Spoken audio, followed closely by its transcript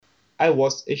I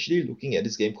was actually looking at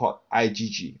this game called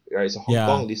IGG, right? It's a Hong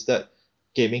Kong listed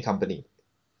gaming company.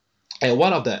 And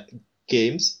one of the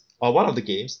games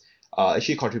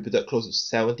actually contributed close to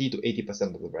 70 to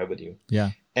 80% of the revenue.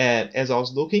 Yeah. And as I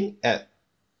was looking at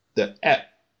the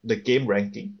game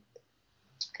ranking,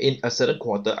 in a certain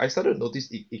quarter, I started to notice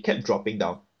it kept dropping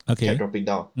down. Okay. Kept dropping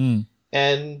down.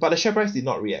 But the share price did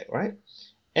not react, right?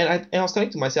 And I was telling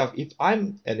to myself, if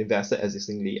I'm an investor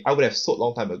existingly, I would have sold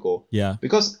long time ago. Yeah.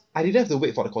 Because I didn't have to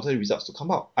wait for the quarterly results to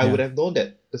come out. I would have known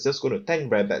that the sales going to tank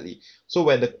very badly. So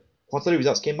when the quarterly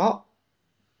results came out,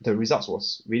 the results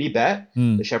was really bad.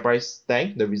 The share price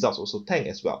tanked. The results also tanked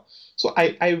as well. So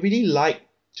I really like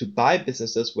to buy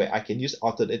businesses where I can use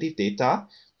alternative data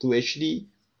to actually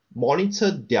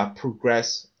monitor their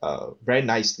progress very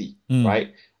nicely,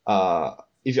 right?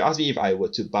 If you ask me if I were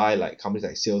to buy like companies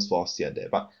like Salesforce here and there,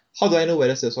 but how do I know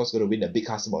whether Salesforce is going to win a big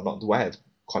customer or not? Do I have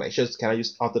connections? Can I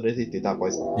use alternative data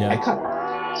points? I can't.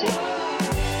 So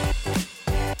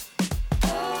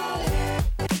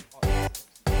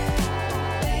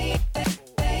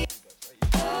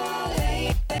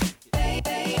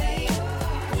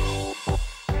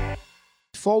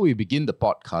before we begin the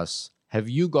podcast, have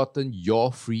you gotten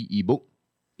your free ebook?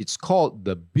 It's called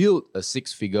the Build a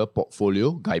Six-Figure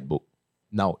Portfolio Guidebook.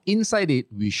 Now, inside it,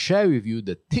 we share with you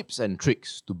the tips and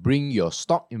tricks to bring your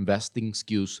stock investing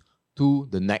skills to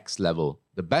the next level.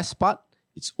 The best part,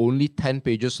 it's only 10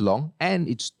 pages long and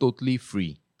it's totally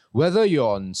free. Whether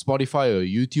you're on Spotify or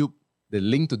YouTube, the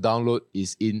link to download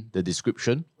is in the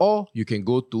description, or you can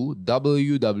go to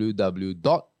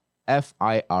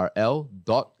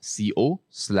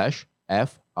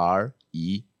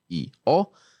www.firl.co/FREE or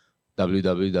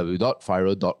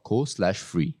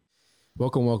www.firl.co/free.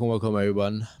 Welcome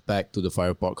everyone back to the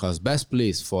Fire Podcast, best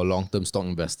place for long-term stock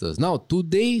investors. Now,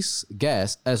 today's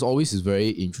guest, as always, is very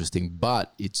interesting,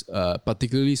 but it's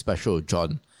particularly special,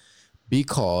 John,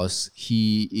 because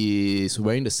he is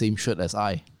wearing the same shirt as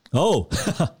I. Oh,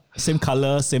 same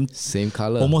color, same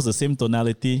color, almost the same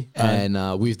tonality. And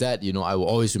with that, I will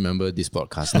always remember this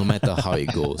podcast, no matter how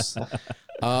it goes.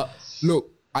 Look,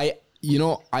 I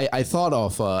thought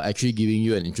of actually giving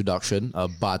you an introduction,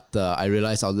 but I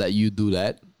realized I'll let you do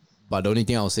that. But the only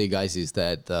thing I'll say, guys, is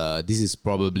that this is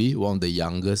probably one of the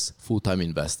youngest full-time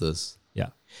investors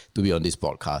to be on this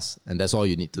podcast. And that's all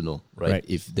you need to know, right?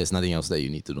 If there's nothing else that you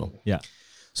need to know. Yeah.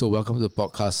 So welcome to the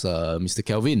podcast, Mr.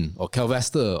 Kelvin, or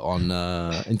Kelvester on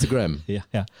Instagram.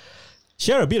 Yeah.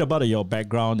 Share a bit about your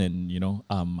background and,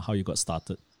 how you got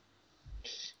started.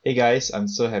 Hey guys, I'm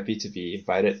so happy to be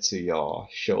invited to your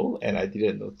show, and I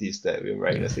didn't notice that we were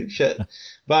wearing the same shirt.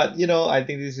 But I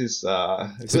think this is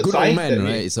it's a good old man,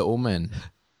 right? It's an old man.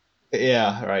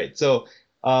 Yeah, right. So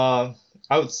I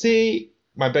would say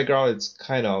my background is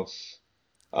kind of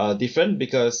different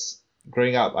because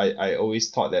growing up, I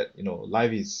always thought that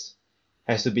life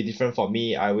has to be different for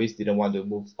me. I always didn't want to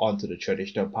move on to the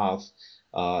traditional path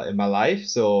in my life.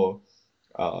 So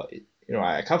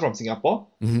I come from Singapore,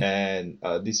 and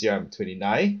this year I'm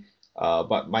 29.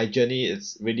 But my journey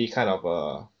is really kind of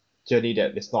a journey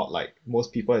that is not like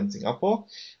most people in Singapore.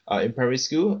 In primary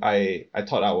school, I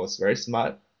thought I was very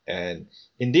smart, and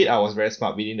indeed I was very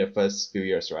smart within the first few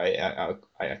years, right? I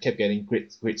kept getting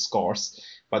great scores,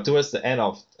 but towards the end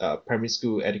of primary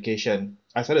school education,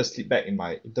 I started to slip back in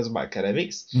terms of my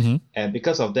academics, and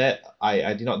because of that,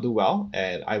 I did not do well,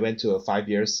 and I went to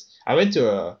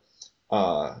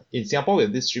in Singapore, we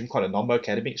have this stream called a normal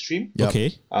academic stream,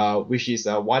 which is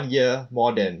 1 year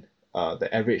more than the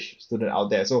average student out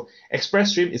there. So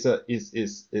express stream is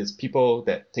people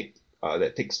that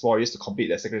takes 4 years to complete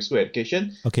their secondary school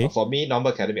education. For me,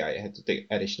 normal academic, I had to take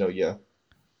additional year,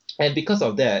 and because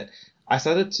of that, I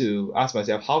started to ask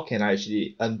myself, how can I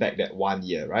actually earn back that 1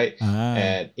 year, right?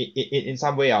 And in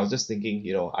some way, I was just thinking,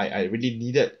 I really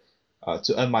needed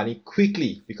to earn money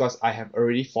quickly because I have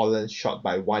already fallen short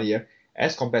by 1 year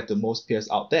as compared to most peers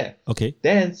out there.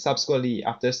 Then subsequently,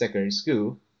 after secondary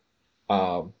school,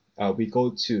 we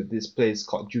go to this place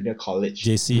called junior college.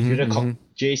 JC.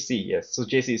 JC, yes. So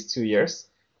JC is 2 years.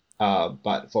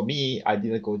 But for me, I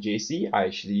didn't go JC. I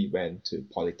actually went to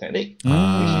Polytechnic,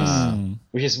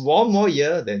 which is 1 more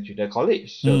year than junior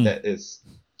college. So that is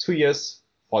 2 years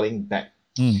falling back.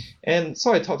 And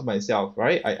so I thought to myself,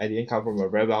 right, I didn't come from a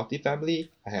very wealthy family.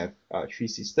 I have 3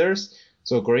 sisters.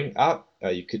 So growing up,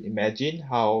 you could imagine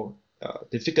how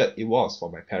difficult it was for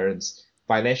my parents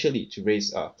financially to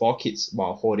raise 4 kids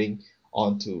while holding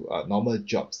on to normal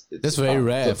jobs. That's very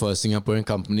rare for a Singaporean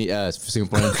company,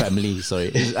 Singaporean family.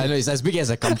 Sorry, I know it's as big as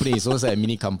a company. It's almost like a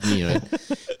mini company, right?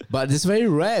 But it's very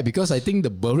rare because I think the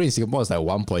birth rate in Singapore is like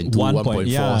 1.2, 1.4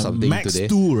 yeah, something max today.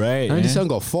 2, right? And this one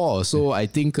got 4. So I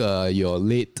think your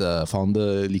late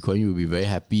founder Lee Kuan Yew will be very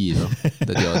happy,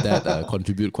 that your dad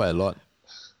contribute quite a lot.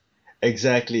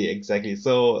 Exactly.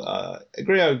 So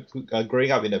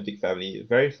growing up in a big family,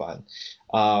 very fun.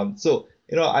 So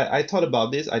I thought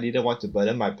about this. I didn't want to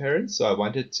burden my parents, so I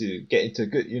wanted to get into a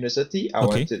good university. I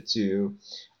Okay. wanted to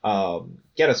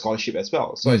get a scholarship as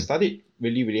well. So I studied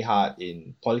really, really hard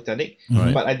in Polytechnic,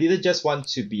 Right. but I didn't just want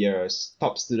to be a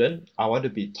top student. I want to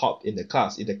be top in the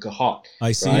class, in the cohort.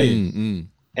 I see.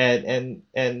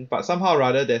 Right? But somehow or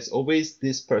other, there's always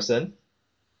this person,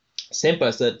 same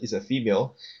person is a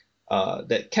female,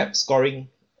 that kept scoring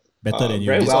Better than you.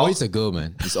 very It's well. always a girl,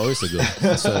 man. It's always a girl.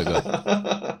 I swear to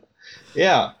God.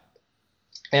 Yeah.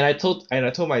 And I told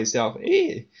myself,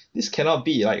 hey, this cannot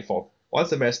be. Like, for one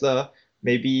semester,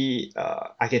 maybe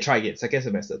I can try again, second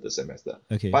semester, third semester.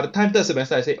 Okay. By the time third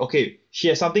semester, I say, okay, she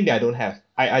has something that I don't have.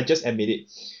 I just admit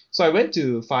it. So I went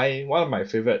to find one of my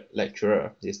favorite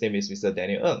lecturer. His name is Mr.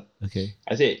 Daniel Ng. Okay.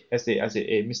 I said,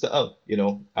 hey, Mr.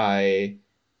 Ng,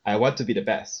 I want to be the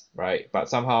best, right? But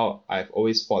somehow I've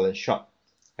always fallen short.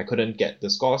 I couldn't get the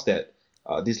scores that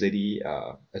this lady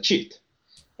achieved.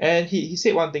 And he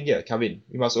said one thing here, Kelvin,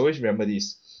 you must always remember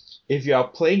this. If you are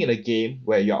playing in a game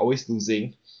where you're always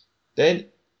losing, then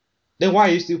why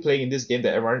are you still playing in this game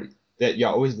that you're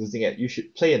always losing at? You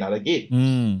should play another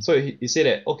game. So he said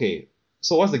that, okay,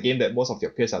 so what's the game that most of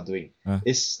your peers are doing?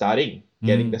 Is studying,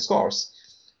 getting the scores.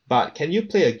 But can you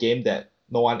play a game that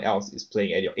no one else is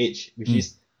playing at your age, which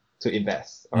is to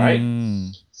invest, all right?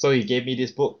 So he gave me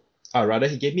this book.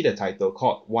 He gave me the title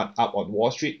called One Up on Wall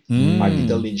Street by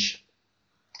Peter Lynch.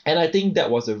 And I think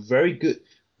that was a very good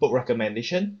book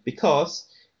recommendation, because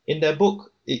in that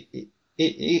book,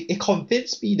 it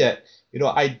convinced me that,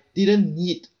 I didn't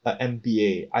need an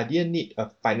MBA. I didn't need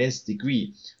a finance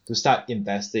degree to start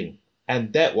investing.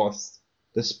 And that was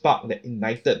the spark that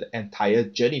ignited the entire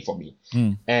journey for me.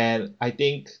 And I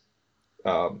think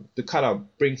to kind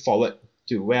of bring forward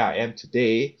to where I am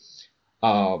today,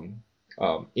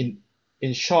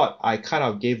 in short, I kind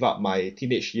of gave up my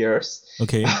teenage years.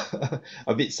 Okay.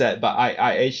 A bit sad, but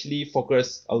I actually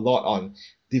focused a lot on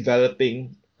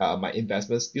developing my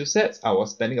investment skill sets. I was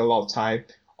spending a lot of time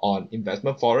on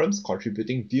investment forums,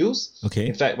 contributing views. Okay.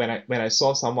 In fact, when I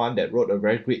saw someone that wrote a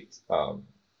very great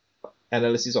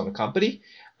analysis on the company,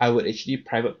 I would actually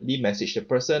privately message the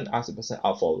person, ask the person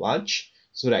out for lunch,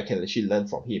 so that I can actually learn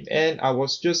from him. And I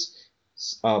was just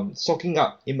soaking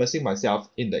up, immersing myself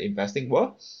in the investing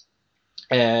world.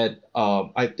 And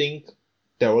I think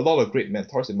there were a lot of great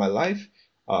mentors in my life,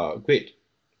 great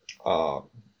luck.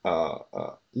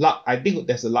 I think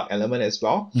there's a luck element as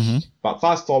well. But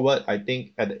fast forward, I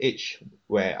think at the age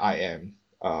where I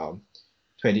am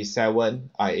 27,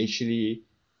 I actually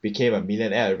became a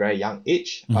millionaire at a very young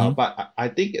age. But I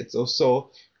think it's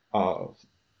also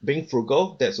being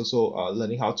frugal. That's also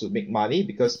learning how to make money,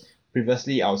 because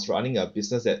previously I was running a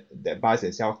business that buys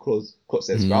and sells clothes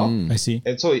as well. I see.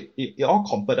 And so it all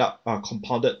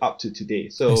compounded up to today.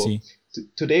 So I see.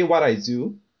 Today what I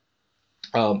do,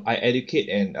 I educate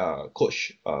and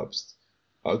coach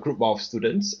a group of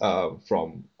students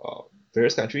from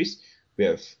various countries. We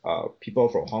have people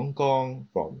from Hong Kong,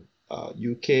 from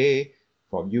UK,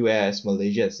 from US,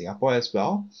 Malaysia, and Singapore as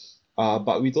well.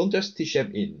 But we don't just teach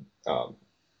them in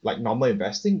like normal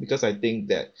investing, because I think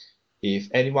that if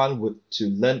anyone would to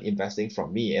learn investing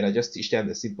from me, and I just teach them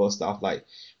the simple stuff like,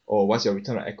 oh, what's your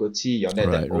return on equity, your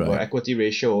net debt over equity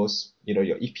ratios, your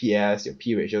EPS, your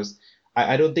P ratios,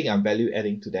 I don't think I'm value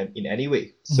adding to them in any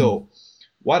way. So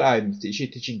what I'm actually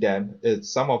teaching them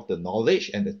is some of the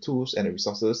knowledge and the tools and the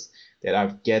resources that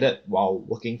I've gathered while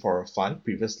working for a fund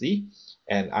previously.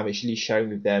 And I'm actually sharing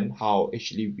with them how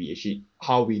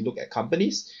we look at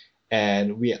companies,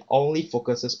 and we only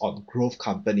focuses on growth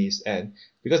companies. And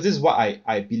because this is what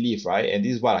I believe, right? And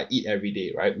this is what I eat every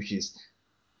day, right? Which is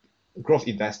growth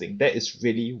investing. That is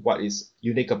really what is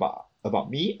unique about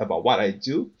me, about what I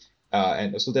do.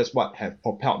 And also that's what have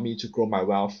propelled me to grow my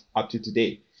wealth up to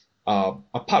today.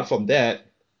 Apart from that,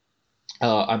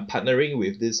 I'm partnering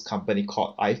with this company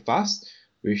called iFast,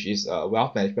 which is a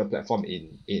wealth management platform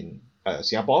in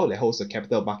Singapore that holds a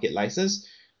capital market license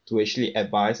to actually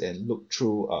advise and look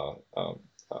through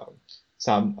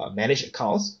some managed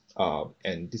accounts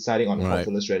and deciding on a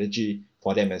portfolio strategy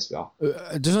for them as well.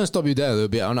 I just want to stop you there a little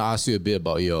bit. I want to ask you a bit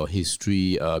about your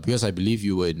history, because I believe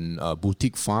you were in a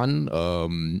boutique fund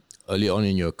early on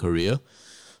in your career.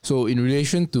 So in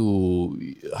relation to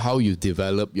how you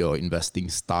develop your investing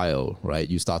style, right?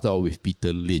 You started out with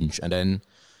Peter Lynch, and then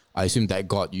I assume that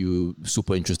got you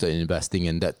super interested in investing,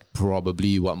 and that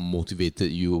probably what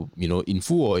motivated you, in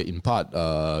full or in part,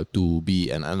 to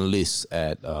be an analyst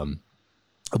at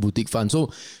a boutique fund.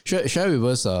 So share with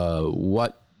us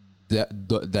what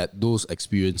those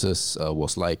experiences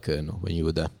was like when you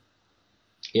were there.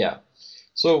 Yeah.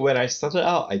 So when I started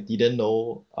out, I didn't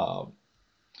know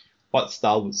what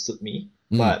style would suit me.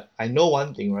 But I know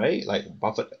one thing, right? Like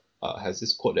Buffett has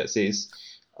this quote that says,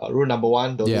 rule number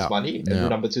one, don't lose money. And rule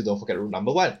number two, don't forget rule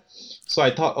number one. So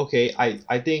I thought, okay,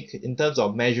 I think in terms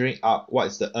of measuring up what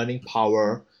is the earning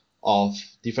power of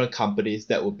different companies,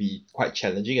 that would be quite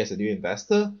challenging as a new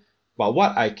investor. But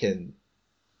what I can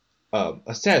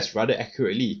assess rather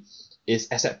accurately is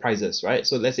asset prices, right?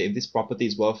 So let's say if this property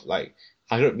is worth like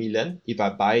 100 million, if I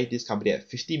buy this company at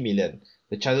 50 million,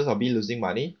 the chances of me losing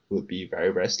money would be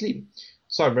very, very slim.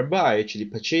 So I remember I actually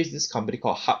purchased this company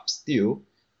called Hub Steel,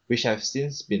 which have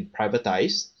since been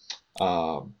privatized.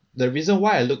 The reason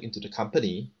why I looked into the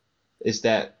company is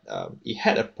that it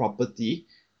had a property,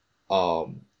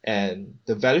 and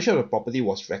the valuation of the property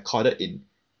was recorded in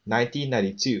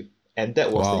 1992, and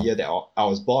that was the year that I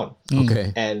was born.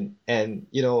 Okay. And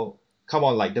come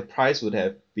on, like the price would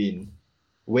have been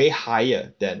way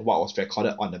higher than what was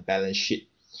recorded on the balance sheet.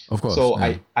 Of course. So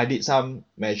I did some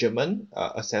measurement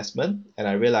assessment, and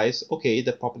I realized, okay,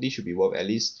 the property should be worth at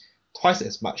least twice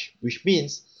as much, which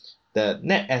means the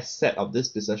net asset of this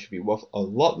business should be worth a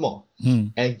lot more.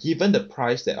 And given the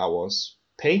price that I was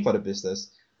paying for the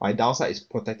business, my downside is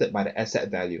protected by the asset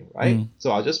value, right?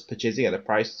 So I was just purchasing at a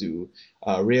price to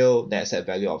a real net asset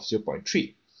value of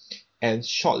 0.3. And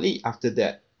shortly after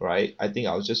that, right, I think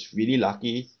I was just really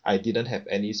lucky. I didn't have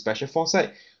any special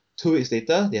foresight. 2 weeks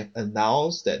later, they have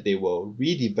announced that they will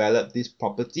redevelop this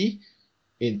property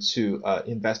into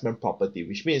investment property,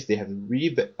 which means they have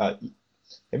to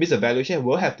that means the valuation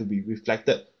will have to be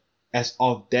reflected as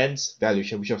of then's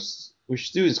valuation, which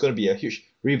still is going to be a huge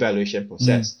revaluation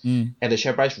process. And the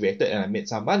share price reacted, and I made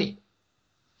some money.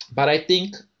 But I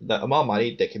think the amount of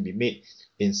money that can be made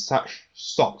in such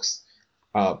stocks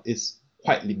is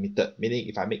quite limited. Meaning,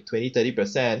 if I make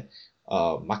 20-30%,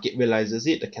 market realizes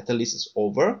it, the catalyst is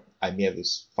over, I may have to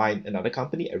find another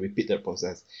company and repeat the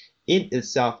process. In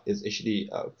itself is actually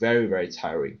very, very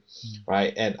tiring,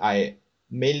 right? And I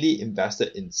mainly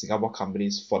invested in Singapore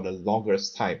companies for the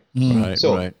longest time.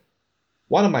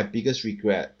 One of my biggest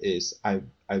regret is I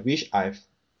wish I've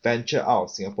ventured out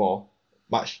of Singapore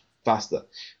much faster,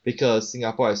 because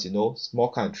Singapore, as you know, small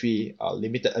country,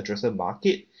 limited addressable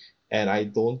market, and I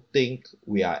don't think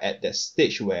we are at that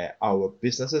stage where our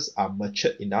businesses are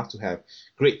matured enough to have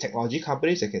great technology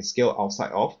companies that can scale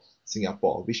outside of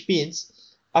Singapore, which means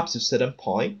up to a certain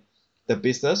point, the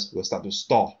business will start to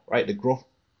stall, right? The growth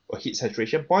will hit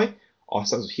saturation point or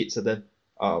start to hit certain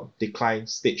decline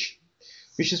stage.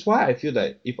 Which is why I feel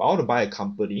that if I want to buy a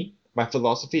company, my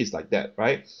philosophy is like that,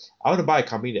 right? I want to buy a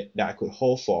company that I could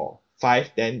hold for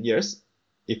 5-10 years,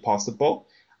 if possible.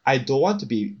 I don't want to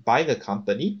be buying a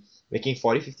company, making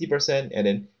 40-50%, and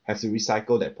then have to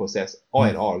recycle that process all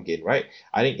and all again, right?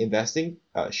 I think investing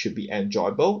should be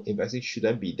enjoyable. Investing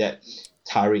shouldn't be that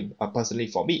tiring, personally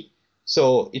for me.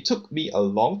 So it took me a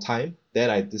long time. Then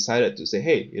I decided to say,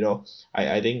 hey,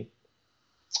 I think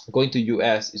going to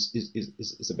US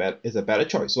is a better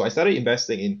choice. So I started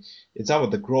investing in some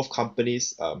of the growth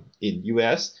companies in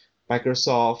US,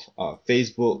 Microsoft,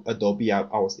 Facebook, Adobe. I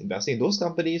was investing in those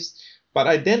companies, but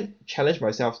I then challenged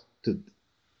myself to,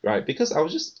 right, because I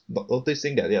was just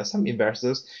noticing that there are some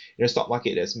investors in the stock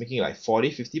market that's making like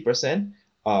 40-50%.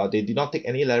 They did not take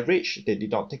any leverage, they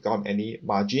did not take on any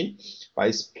margin, but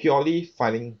it's purely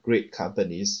finding great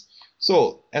companies.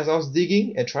 So as I was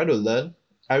digging and trying to learn,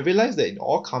 I realized that in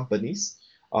all companies,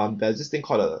 there's this thing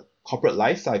called a corporate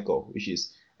life cycle, which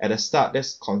is at the start,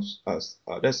 there's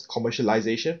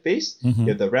commercialization phase, you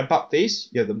have the ramp up phase,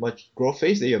 you have the growth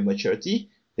phase, then you have maturity,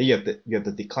 then you have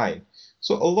the decline.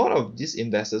 So a lot of these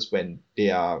investors, when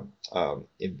they are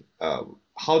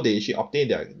how they actually obtain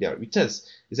their returns,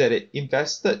 is that they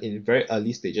invested in very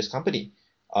early stages company,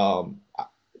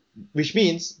 which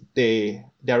means their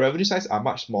revenue size are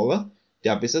much smaller.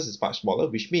 Their business is much smaller,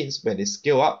 which means when they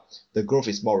scale up, the growth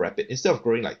is more rapid. Instead of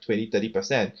growing like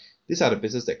 20-30%, these are the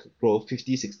businesses that could grow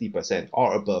 50-60%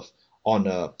 or above on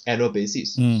an annual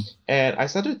basis. And I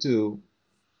started to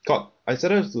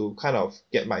kind of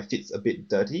get my feet a bit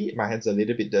dirty, my hands a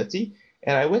little bit dirty,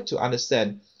 and I went to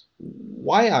understand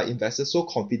why are investors so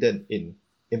confident in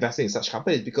investing in such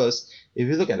companies. Because if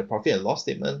you look at the profit and loss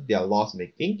statement, they are loss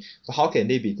making. So how can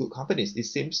they be good companies? It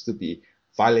seems to be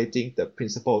violating the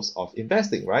principles of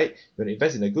investing, right? When you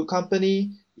invest in a good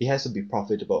company, it has to be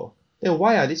profitable. Then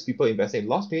why are these people investing in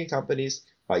loss-making companies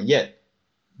but yet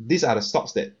these are the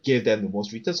stocks that gave them the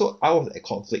most return. So I was at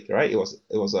conflict, right? It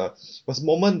was a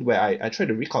moment where I tried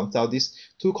to reconcile these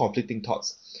two conflicting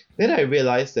thoughts. Then I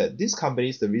realized that these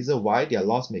companies, the reason why they are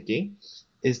loss making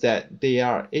is that they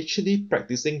are actually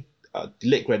practicing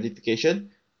delayed gratification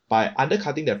by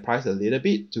undercutting their price a little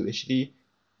bit to actually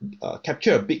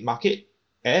capture a big market,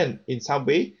 and in some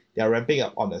way they are ramping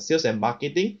up on the sales and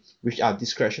marketing, which are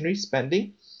discretionary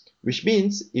spending, which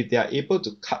means if they are able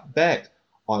to cut back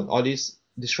on all these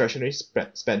discretionary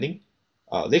spending,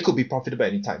 they could be profitable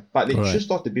anytime, but they choose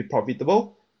not to be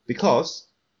profitable because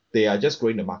they are just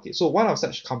growing the market. So one of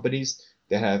such companies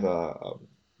that have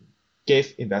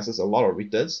gave investors a lot of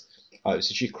returns is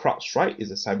actually CrowdStrike.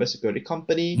 Is a cybersecurity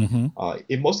company.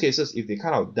 In most cases, if they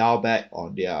kind of dial back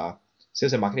on their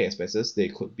sales and marketing expenses, they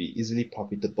could be easily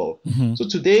profitable. So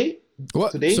today,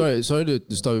 sorry to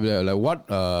stop you there. Like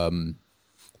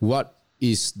what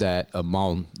is that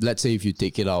amount? Let's say if you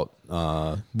take it out,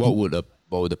 what would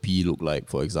the P look like,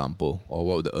 for example, or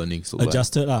what would the earnings look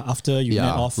adjusted after you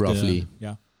net off roughly.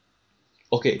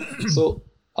 Okay, so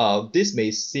this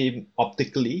may seem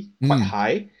optically quite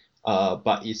high,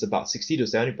 but it's about 60 to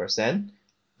 70%.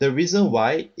 The reason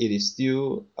why it is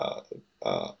still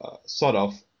sort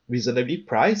of reasonably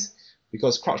priced,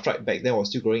 because CrowdStrike back then was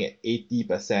still growing at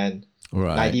 80%,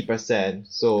 90%.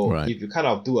 So if you kind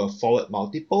of do a forward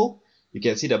multiple, you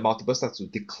can see the multiple starts to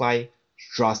decline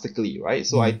drastically, right?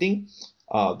 So I think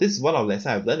this is one of the lessons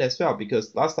I've learned as well,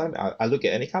 because last time I look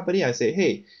at any company, I say,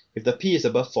 hey, if the P is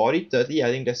above 40, 30, I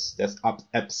think that's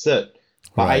absurd.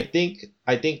 But I think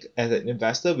as an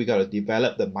investor, we got to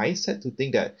develop the mindset to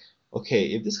think that, okay,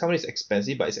 if this company is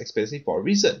expensive, but it's expensive for a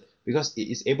reason, because it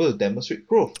is able to demonstrate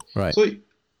growth. So,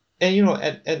 and you know,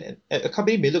 and a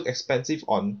company may look expensive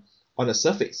on the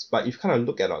surface, but if you kind of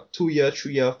look at a 2-year,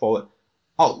 3-year forward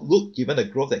outlook, given the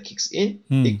growth that kicks in,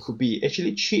 it could be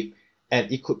actually cheap, and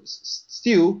it could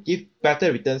still give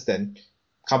better returns than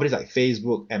companies like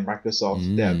Facebook and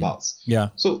Microsoft, thereabouts.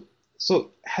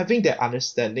 So having that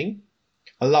understanding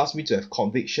allows me to have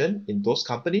conviction in those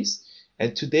companies.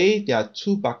 And today there are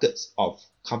two buckets of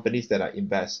companies that I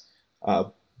invest.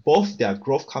 Both they are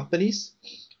growth companies,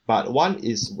 but one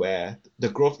is where the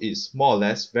growth is more or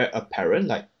less very apparent.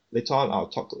 Like later on, I'll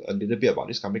talk a little bit about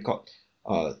this company called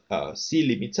C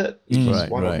Limited, which is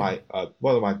one of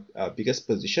my biggest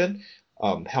position.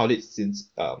 Held it since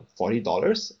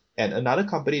 $40. And another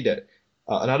company that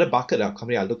another bucket of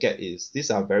company I look at is these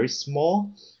are very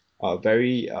small,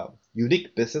 very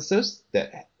unique businesses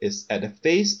that is at the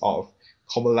phase of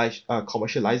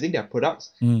commercializing their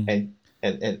products and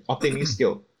obtaining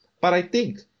scale. But I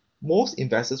think most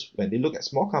investors, when they look at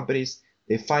small companies,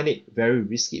 they find it very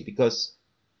risky because,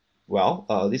 well,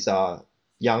 these are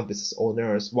young business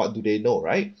owners. What do they know,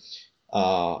 right?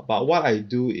 But what I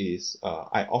do is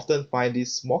I often find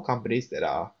these small companies that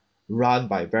are run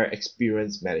by very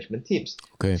experienced management teams.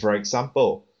 For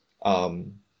example,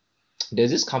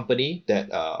 there's this company that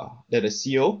the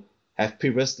CEO have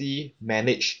previously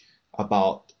managed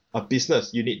about a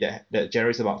business unit that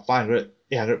generates about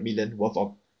 500-800 million worth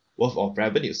of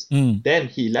revenues. Then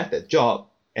he left that job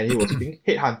and he was being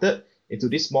headhunted into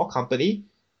this small company.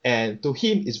 And to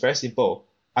him, it's very simple.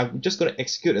 I'm just going to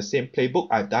execute the same playbook.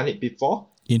 I've done it before.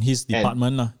 In his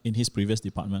department, in his previous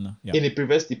department. In the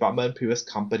previous department, previous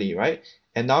company, right?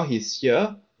 And now he's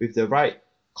here with the right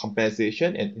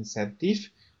compensation and incentive.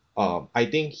 I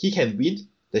think he can win,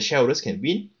 the shareholders can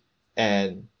win,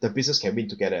 and the business can win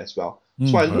together as well.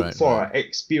 So I look for an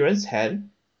experienced hand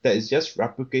that is just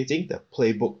replicating the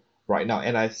playbook right now.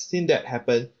 And I've seen that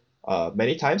happen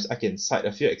many times. I can cite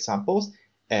a few examples.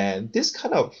 And this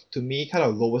kind of, to me, kind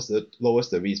of lowers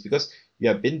the risk, because you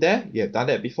have been there, you have done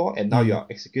that before, and now you are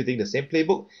executing the same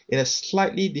playbook in a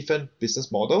slightly different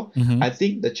business model. I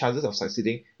think the chances of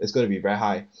succeeding is going to be very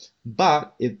high.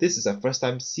 But if this is a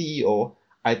first-time CEO,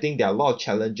 I think there are a lot of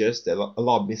challenges, there are a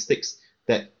lot of mistakes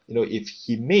that, you know, if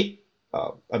he made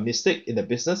a mistake in the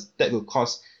business, that will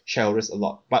cost shareholders a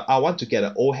lot. But I want to get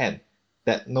an old hand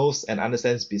that knows and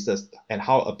understands business and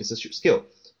how a business should scale.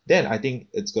 Then I think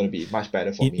it's going to be much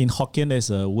better for me. In Hokkien,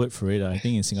 there's a word for it. I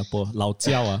think in Singapore, lao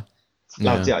jiao.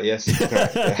 Lao jiao, yes,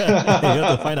 correct. You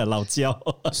have to find a lao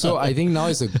jiao. So I think now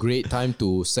is a great time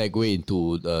to segue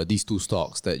into these two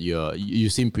stocks that you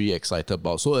seem pretty excited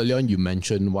about. So earlier on, you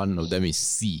mentioned one of them is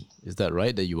C. Is that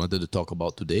right? That you wanted to talk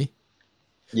about today?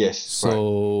 Yes.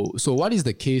 So what is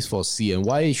the case for C, and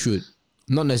why should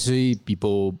not necessarily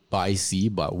people buy C,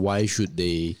 but why should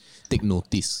they take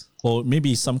notice? Or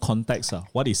maybe some context.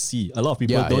 What is C? A lot of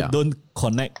people don't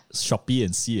connect Shopee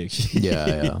and C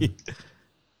actually.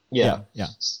 Yeah.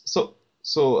 So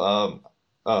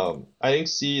I think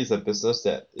C is a business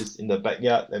that is in the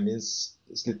backyard. That means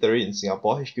it's literally in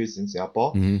Singapore. HQ is in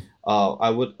Singapore. I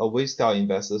would always tell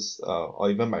investors, or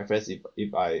even my friends,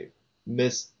 if I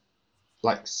miss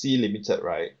like C Limited,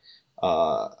 right?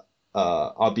 Uh,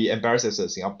 I'll be embarrassed as a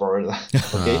Singaporean, lah.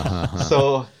 Okay.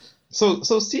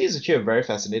 So C is actually a very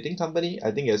fascinating company.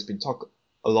 I think it has been talked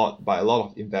a lot by a lot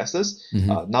of investors.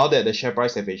 Now that the share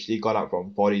price have actually gone up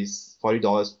from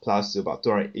 $40 plus to about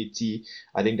 280,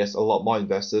 I think there's a lot more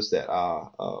investors that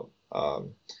are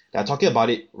talking about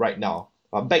it right now.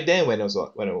 Back then, when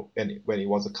it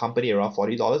was a company around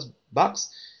 $40 bucks,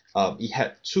 it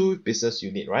had two business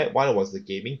unit, right? One was the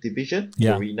gaming division,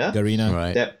 Yeah, Garena, Garena.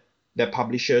 Right. that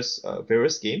publishes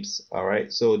various games. All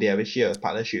right, so they have actually a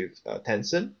partnership with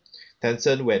Tencent.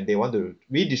 Tencent, when they want to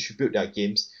redistribute their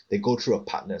games, they go through a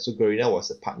partner. So Garena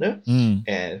was a partner,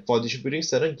 and for distributing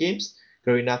certain games,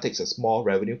 Garena takes a small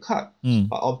revenue cut.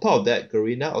 On top of that,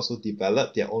 Garena also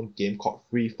developed their own game called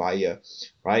Free Fire,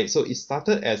 right? So it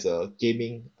started as a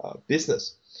gaming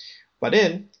business, but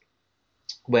then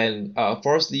when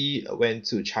Forrest Lee went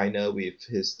to China with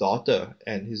his daughter,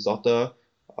 and his daughter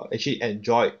actually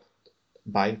enjoyed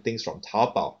buying things from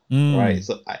Taobao, right?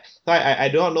 So I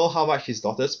don't know how much his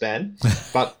daughter spent,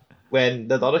 but when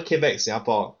the daughter came back to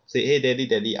Singapore, say, hey,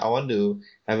 daddy, I want to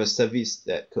have a service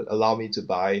that could allow me to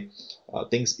buy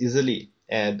things easily.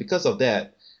 And because of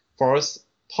that, Forrest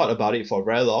thought about it for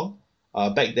very long.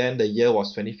 Back then, the year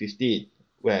was 2015,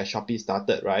 where Shopee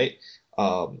started, right?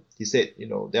 He said,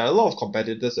 there are a lot of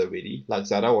competitors already.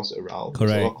 Lazada was around.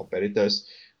 There's a lot of competitors.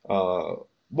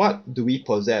 What do we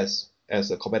possess as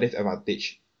a competitive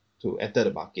advantage to enter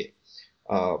the market?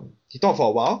 He thought for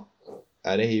a while,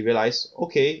 and then he realized,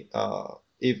 okay,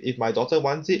 if my daughter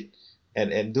wants it,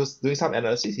 and doing some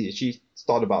analysis, he actually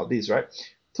thought about this, right?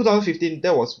 2015,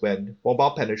 that was when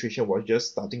mobile penetration was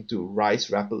just starting to rise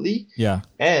rapidly. Yeah.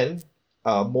 And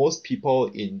most people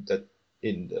in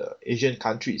the Asian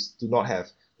countries do not have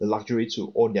the luxury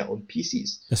to own their own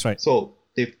PCs. That's right. So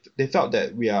they felt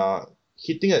that we are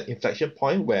hitting an inflection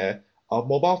point where a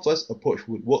mobile first approach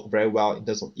would work very well in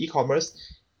terms of e-commerce.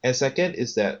 And second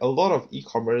is that a lot of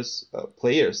e-commerce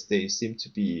players, they seem to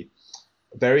be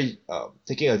very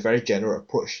taking a very general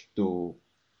approach to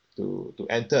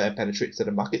enter and penetrate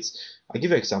certain markets. I'll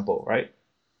give you an example, right?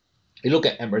 You look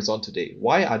at Amazon today.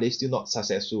 Why are they still not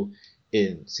successful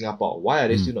in Singapore? Why are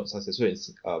they still not successful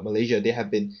in Malaysia? They have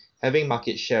been having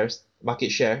market share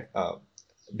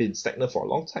been stagnant for a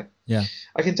long time. Yeah.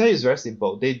 I can tell you it's very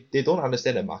simple. They don't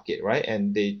understand the market, right?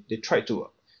 And they tried to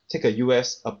take a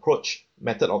US approach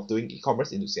method of doing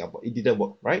e-commerce into Singapore. It didn't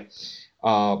work, right?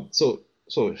 So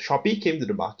Shopee came to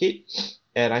the market,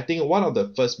 and I think one of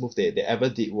the first moves they ever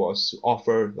did was to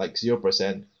offer like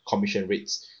 0% commission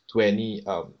rates to any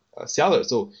seller.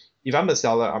 So if I'm a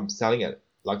seller, I'm selling at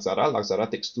Lazada. Lazada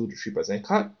takes 2 to 3%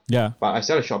 cut. Yeah. But I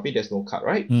sell at Shopee, there's no cut,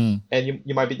 right? And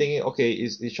you might be thinking, okay,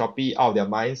 is Shopee out of their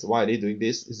minds? Why are they doing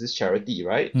this? Is this charity,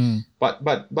 right?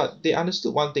 But they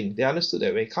understood one thing. They understood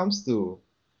that when it comes to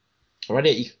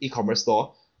running an e-commerce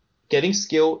store, getting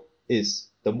scale is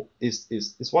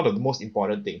one of the most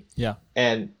important thing. Yeah.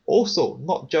 And also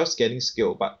not just getting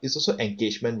scale, but it's also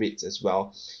engagement rates as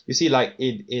well. You see, like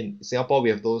in Singapore,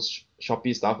 we have those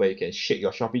Shopee stuff where you can shake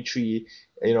your Shopee tree.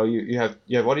 You have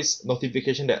all this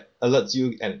notification that alerts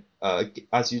you and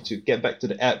asks you to get back to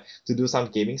the app to do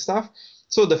some gaming stuff.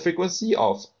 So the frequency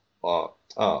of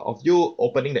you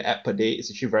opening the app per day is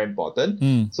actually very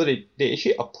important. So they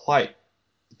actually applied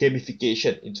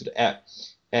gamification into the app.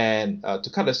 And to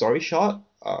cut the story short,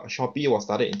 Shopee was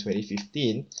started in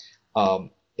 2015.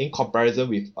 In comparison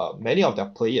with many of their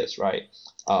players, right?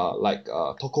 Like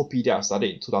Tokopedia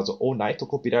started in 2009.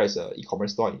 Tokopedia is an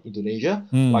e-commerce store in Indonesia.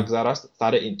 Lazada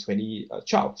started in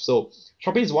 2012. So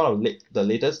Shopee is one of the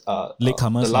latest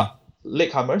latecomers.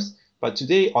 Latecomers. But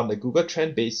today, on the Google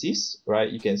Trend basis, right,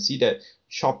 you can see that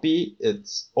Shopee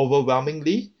is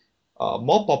overwhelmingly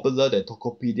more popular than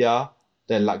Tokopedia,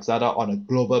 than Lazada on a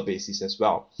global basis as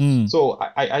well. So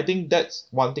I think that's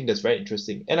one thing that's very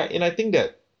interesting. And I think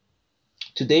that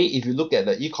today, if you look at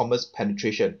the e-commerce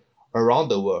penetration around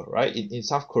the world, right, in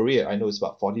South Korea, I know it's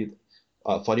about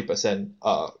 40%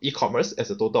 e-commerce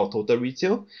as a total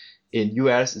retail. In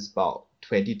US, it's about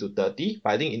 20 to 30. But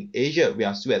I think in Asia, we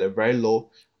are still at a very low,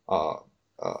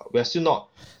 we are still not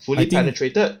fully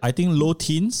penetrated. I think low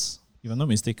teens, if I'm not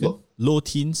mistaken. Low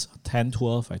teens, 10,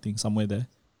 12, I think, somewhere there.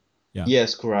 Yeah.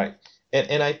 Yes, correct.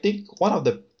 And I think one of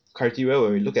the criteria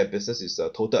when we look at business is the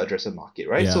total addressable market,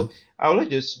 right? Yeah. So I would like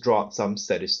to just draw up some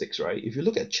statistics, right? If you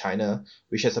look at China,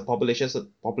 which has a population size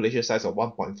of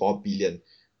 1.4 billion,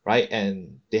 right?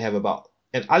 And they have about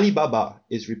and Alibaba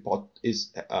is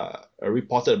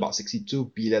reported about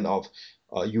 62 billion of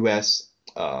US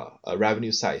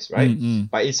revenue size, right?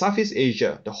 But in Southeast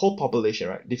Asia, the whole population,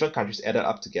 right, different countries added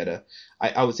up together,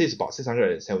 I would say it's about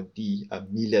 670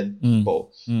 million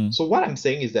people. So what I'm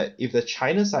saying is that if the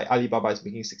China side Alibaba is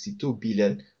making 62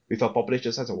 billion with a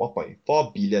population size of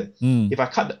 1.4 billion, if I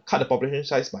cut the population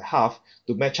size by half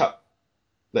to match up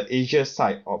the Asia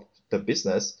side of the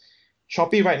business,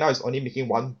 Shopee right now is only making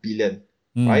 1 billion,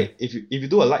 right? If you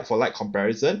do a like for like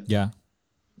comparison,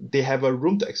 they have a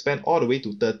room to expand all the way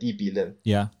to 30 billion.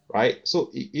 Right? So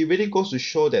it really goes to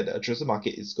show that the addressable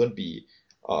market is going to be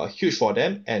huge for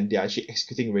them, and they're actually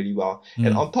executing really well.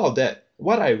 And on top of that,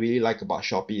 what I really like about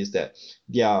Shopee is that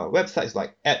their websites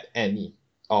like App Annie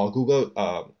or Google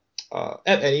App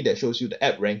Annie that shows you the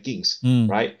app rankings,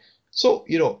 right? So,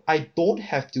 I don't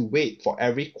have to wait for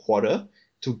every quarter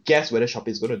to guess whether Shopee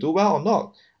is going to do well or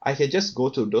not. I can just go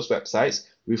to those websites,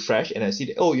 refresh, and I see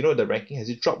that, the ranking, has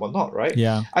it dropped or not, right?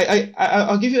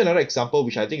 I'll give you another example,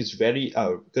 which I think is very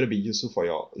going to be useful for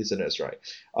your listeners, right?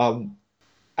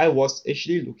 I was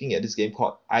actually looking at this game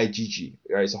called IGG,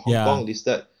 right? It's a Hong Kong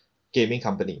listed gaming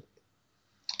company.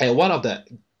 And one of the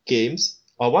games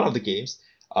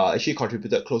actually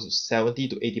contributed close to 70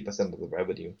 to 80% of the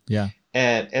revenue.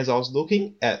 And as I was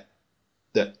looking at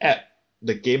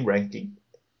the game ranking,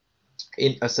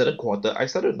 in a certain quarter, I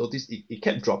started to notice it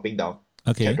kept dropping down.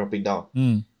 But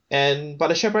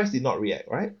the share price did not react,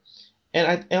 right?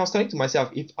 And I was thinking to myself,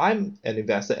 if I'm an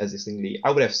investor existingly,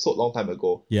 I would have sold long time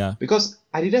ago. Because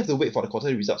I didn't have to wait for the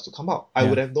quarterly results to come out. I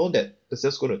would have known that the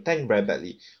sales going to tank very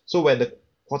badly. So when the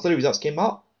quarterly results came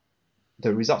out,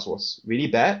 the results was really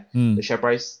bad. The share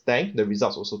price tanked. The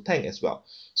results also tanked as well.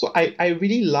 So I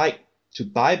really like to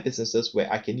buy businesses where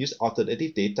I can use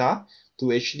alternative data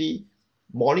to actually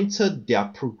monitor their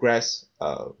progress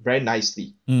very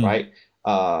nicely, right?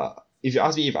 If you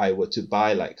ask me if I were to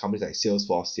buy like companies like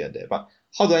Salesforce here and there, but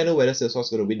how do I know whether Salesforce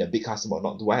is going to win a big customer or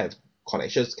not? Do I have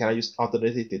connections? Can I use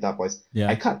alternative data points?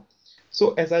 I can't.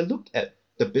 So as I looked at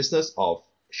the business of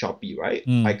Shopee, right,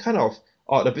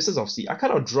 the business of Sea, I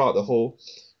kind of draw out the whole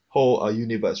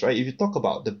universe, right? If you talk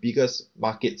about the biggest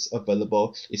markets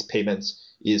available, is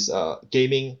payments, is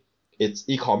gaming, it's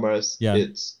e-commerce,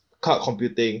 it's cloud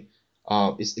computing,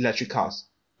 is electric cars.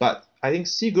 But I think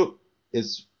C Group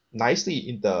is nicely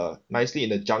in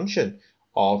the junction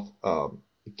of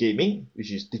gaming,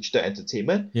 which is digital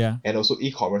entertainment, and also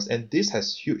e-commerce, and this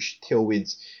has huge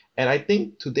tailwinds. And I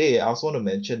think today I also want to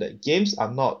mention that games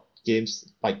are not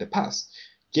games like the past.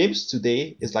 Games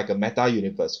today is like a meta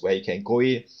universe where you can go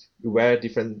in, you wear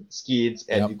different skins,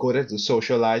 and you go there to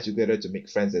socialize, you go there to make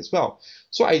friends as well.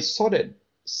 So I saw that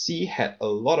C had a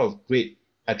lot of great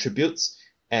attributes,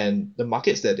 and the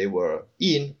markets that they were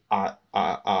in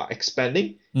are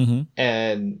expanding.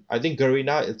 And I think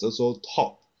Garena is also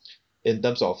top in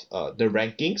terms of the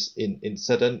rankings in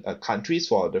certain countries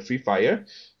for the Free Fire.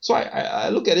 So I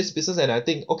look at this business and I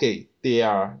think, okay, they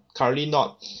are currently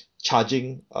not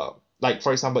charging, like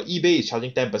for example, eBay is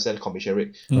charging 10% commission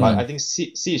rate, but I think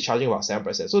C is charging about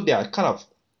 7%. So they are kind of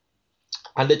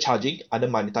undercharging, under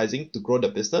monetizing to grow the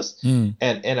business.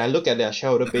 And I look at their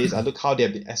shareholder base, I look how they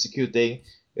have been executing.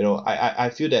 I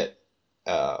feel that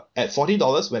at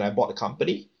 $40 when I bought the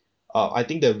company, I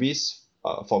think the risk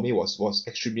for me was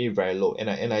extremely very low,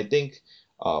 and I think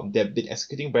they've been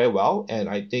executing very well, and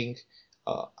I think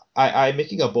I'm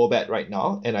making a bull bet right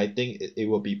now, and I think it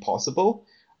will be possible.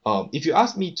 If you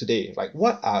ask me today, like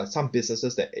what are some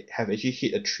businesses that have actually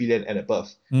hit $1 trillion and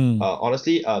above?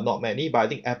 Honestly, not many, but I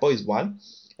think Apple is one,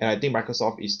 and I think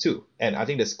Microsoft is two, and I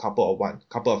think there's a couple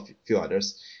of few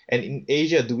others. And in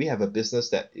Asia, do we have a business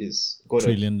that is going $1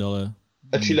 trillion?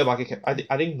 A trillion market cap?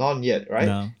 I think none yet, right?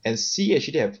 No. And C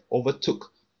actually have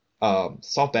overtook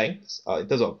SoftBank in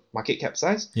terms of market cap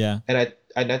size. And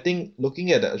I think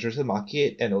looking at the addressable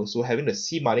market and also having the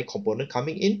C money component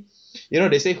coming in,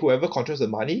 they say whoever controls the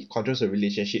money controls the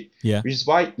relationship. Which is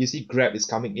why you see Grab is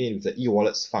coming in with the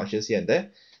e-wallets functions here and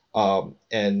there.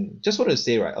 And just want to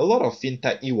say, right, a lot of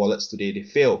fintech e-wallets today, they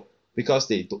fail because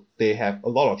they have a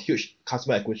lot of huge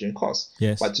customer acquisition costs.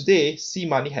 But today, C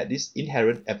Money had this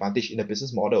inherent advantage in the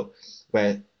business model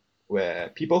where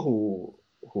people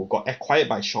who got acquired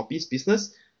by Shopee's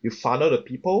business, you funnel the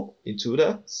people into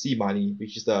the C Money,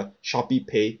 which is the Shopee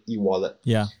Pay e-wallet.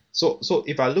 So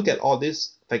if I look at all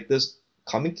these factors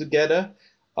coming together,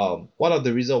 one of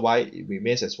the reasons why it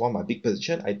remains as one of my big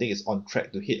position, I think it's on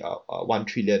track to hit a 1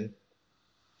 trillion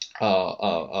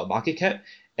market cap.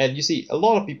 And you see, a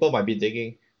lot of people might be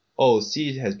thinking, oh,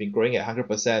 C has been growing at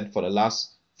 100% for the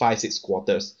last 5-6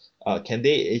 quarters. Can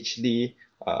they actually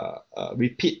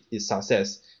repeat its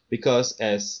success? because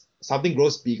as something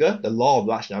grows bigger, the law of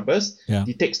large numbers Yeah.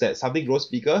 dictates that something grows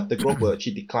bigger, the growth will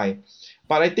actually decline.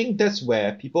 But I think that's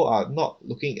where people are not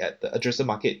looking at the addressable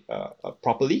market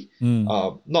properly,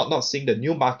 not seeing the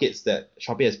new markets that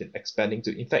Shopee has been expanding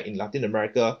to. In fact, in Latin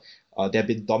America, they've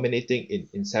been dominating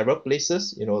in several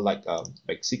places, like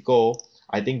Mexico.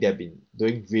 I think they've been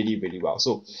doing really, really well.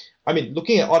 So, I mean,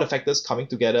 looking at all the factors coming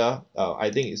together, I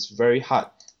think it's very hard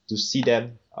to see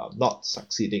them not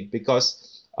succeeding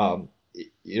because,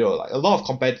 like a lot of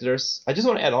competitors. I just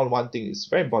want to add on one thing. It's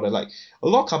very important. Like a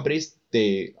lot of companies,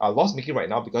 they are loss making right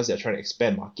now because they're trying to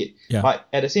expand market. Yeah. But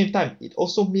at the same time, it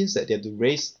also means that they have to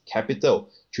raise capital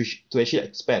to actually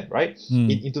expand, right?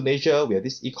 In Indonesia, we have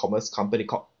this e-commerce company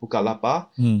called Bukalapak.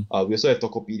 We also have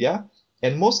Tokopedia.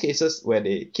 In most cases where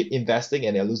they keep investing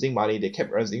and they're losing money, they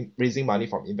kept raising money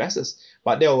from investors.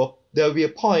 But there will be a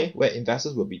point where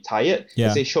investors will be tired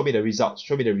and say, show me the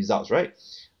results, right?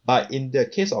 But in the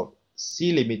case of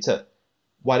C Limited,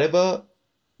 whatever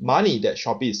money that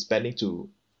Shopee is spending to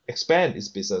expand its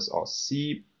business or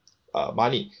C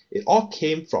money, it all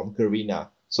came from Garena.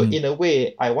 So in a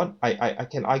way, I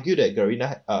can argue that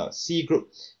Garena C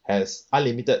Group has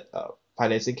unlimited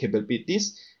financing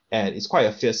capabilities, and it's quite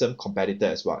a fearsome competitor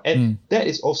as well. And that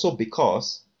is also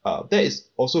because that is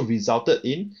also resulted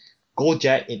in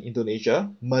Gojek in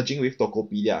Indonesia merging with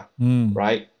Tokopedia,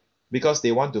 right? Because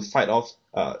they want to fight off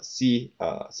C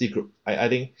Group. I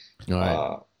think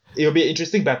it will be an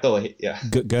interesting battle ahead. Yeah.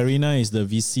 Garena is the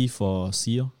VC for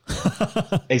CEO.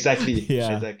 Exactly.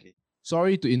 Yeah. Exactly.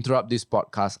 Sorry to interrupt this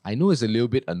podcast. I know it's a little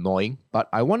bit annoying, but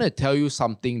I want to tell you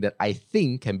something that I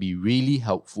think can be really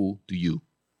helpful to you.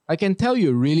 I can tell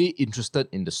you're really interested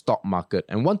in the stock market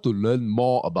and want to learn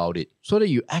more about it so that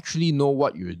you actually know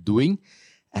what you're doing,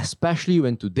 especially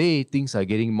when today things are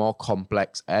getting more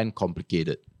complex and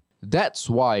complicated. That's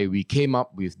why we came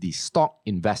up with the Stock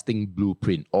Investing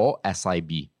Blueprint, or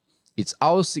SIB. It's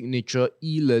our signature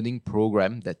e-learning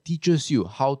program that teaches you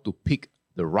how to pick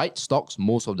the right stocks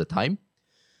most of the time,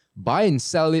 buy and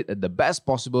sell it at the best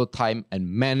possible time, and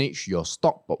manage your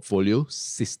stock portfolio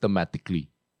systematically.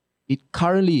 It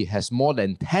currently has more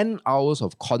than 10 hours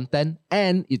of content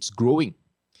and it's growing.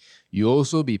 You'll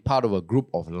also be part of a group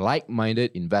of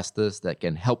like-minded investors that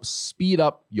can help speed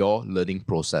up your learning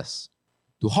process.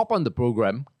 To hop on the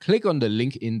program, click on the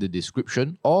link in the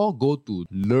description or go to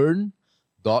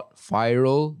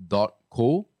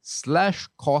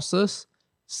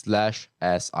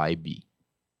learn.viral.co/courses/SIB.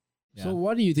 Yeah. So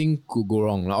what do you think could go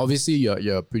wrong? Now, obviously,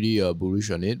 you're pretty bullish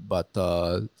on it, but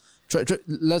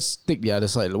let's take the other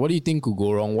side. What do you think could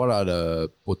go wrong? What are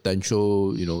the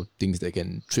potential, things that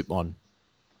can trip on?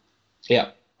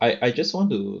 Yeah, I just want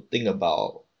to think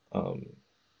about a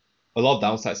lot of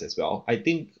downsides as well. I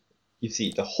think you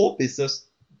see the whole business,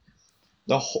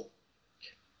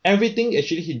 everything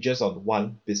actually hinges on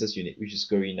one business unit, which is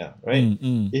Garena, right?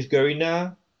 If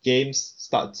Garena games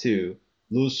start to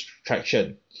lose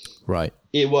traction, right,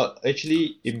 it will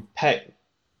actually impact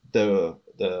the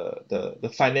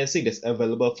financing that's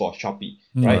available for Shopee,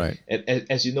 right? And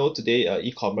as you know, today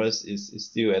e-commerce is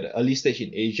still at an early stage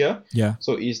in Asia. Yeah.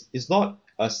 So it's not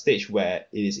a stage where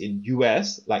it is in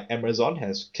US like Amazon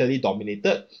has clearly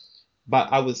dominated.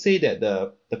 But I would say that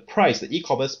the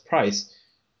e-commerce price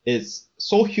is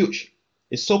so huge,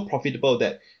 it's so profitable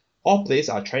that all players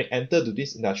are trying to enter to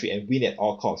this industry and win at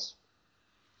all costs.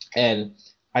 And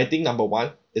I think number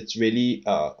one, it's really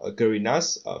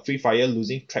Garena's Free Fire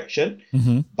losing traction,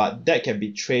 but that can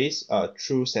be traced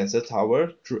through Sensor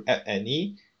Tower, through App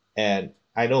Annie, and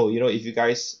I know if you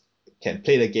guys can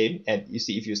play the game and you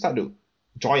see if you start to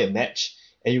join a match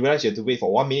and you realize you have to wait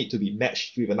for 1 minute to be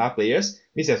matched with enough players,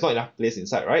 means there's not enough players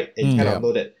inside, right? And you kind of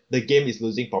know that the game is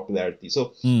losing popularity.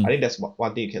 So I think that's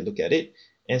one thing you can look at it.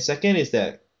 And second is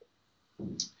that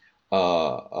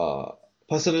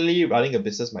personally running a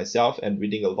business myself and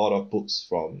reading a lot of books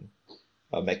from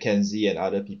McKinsey and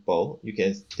other people, you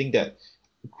can think that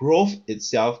growth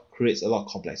itself creates a lot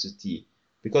of complexity.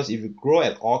 Because if you grow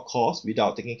at all costs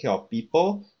without taking care of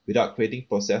people, without creating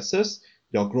processes,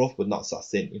 your growth will not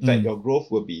sustain. In fact, your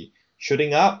growth will be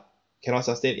shooting up, cannot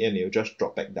sustain, and it will just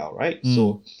drop back down, right?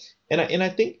 So, and I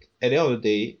think at the end of the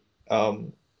day,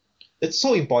 it's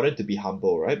so important to be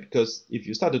humble, right? Because if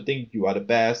you start to think you are the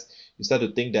best, you start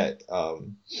to think that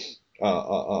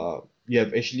you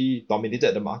have actually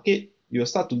dominated the market, you'll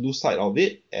start to lose sight of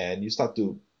it, and you start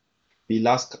to be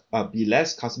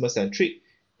less customer centric,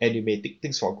 and you may take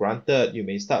things for granted. You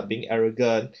may start being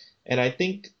arrogant, and I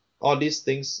think all these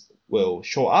things will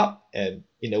show up, and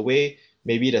in a way,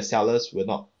 maybe the sellers will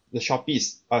not,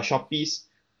 Shopee's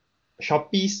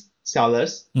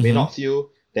sellers may not feel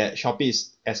that Shopee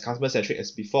is as customer centric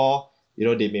as before.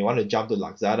 They may want to jump to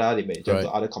Lazada, they may jump to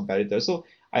other competitors. So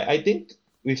I think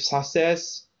with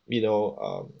success,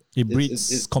 it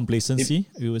breeds complacency.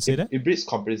 You would say that it breeds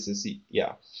complacency,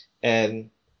 yeah,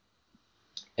 and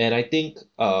I think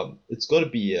it's going to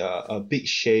be a big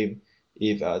shame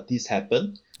if this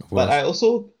happen. But I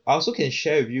also can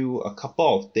share with you a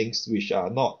couple of things which are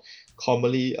not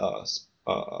commonly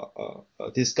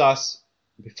discussed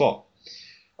before.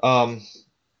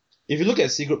 If you look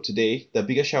at C Group today, the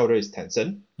biggest shareholder is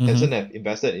Tencent. Tencent have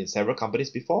invested in several companies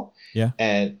before. Yeah.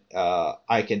 And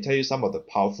I can tell you some of the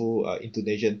powerful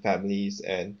Indonesian families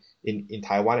and in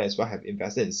Taiwan as well have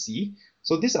invested in C.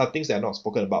 So these are things that are not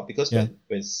spoken about because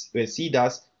when C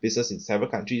does business in several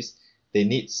countries, they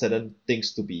need certain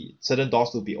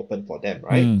doors to be open for them,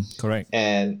 right? Correct.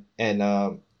 And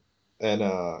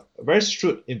very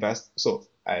shrewd invest. So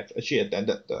I've actually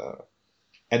attended the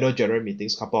annual general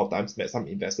meetings a couple of times, met some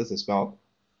investors as well.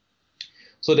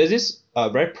 So there's this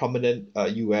very prominent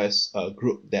US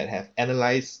group that have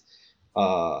analyzed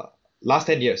last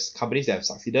 10 years, companies that have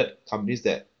succeeded, companies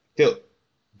that failed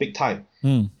big time.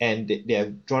 And they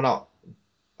have drawn out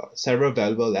several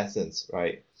valuable lessons,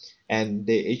 right? And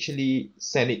they actually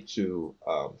sent it to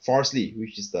Forrest Lee,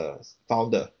 which is the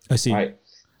founder. I see. Right?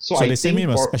 So they sent him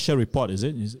a special report, is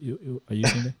it? Are you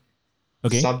saying that?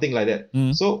 Okay. Something like that.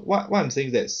 So what I'm saying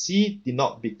is that C did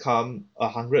not become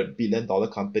 $100 billion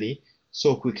company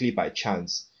so quickly by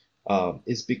chance.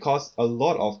 It's because a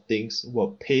lot of things were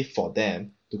paid for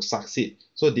them to succeed.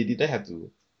 So they didn't have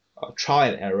to try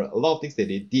and error. A lot of things that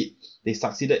they did, they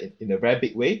succeeded in a very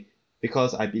big way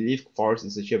because I believe Forrest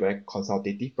is actually a very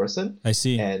consultative person. I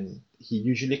see. And he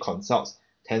usually consults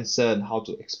Tencent how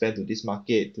to expand to this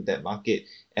market, to that market.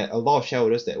 And a lot of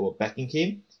shareholders that were backing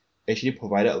him actually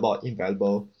provided a lot of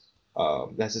invaluable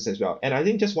lessons as well. And I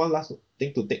think just one last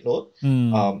thing to take note.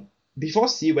 Before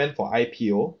C went for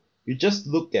IPO, you just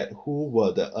look at who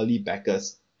were the early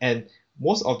backers. And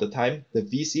most of the time, the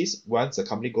VCs, once a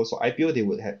company goes for IPO,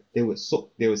 they would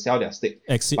sell their stake.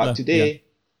 Exit, but today,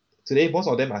 most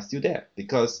of them are still there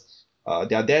because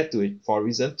they are there for a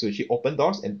reason to actually open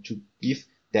doors and to give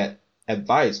that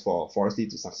advice for Forrest Lee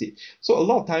to succeed. So a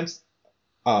lot of times,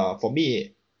 for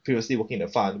me, previously working in a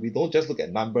fund, we don't just look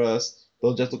at numbers,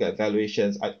 don't just look at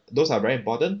valuations. Those are very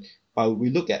important, but we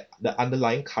look at the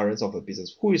underlying currents of a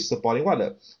business. Who is supporting what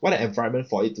the environment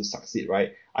for it to succeed,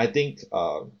 right? I think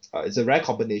it's a rare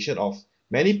combination of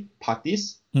many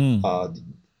parties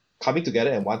coming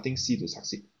together and wanting C to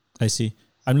succeed. I see.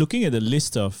 I'm looking at the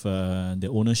list of the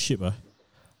ownership.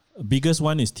 Biggest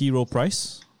one is T. Rowe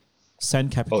Price,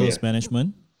 Sand Capitals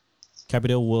Management,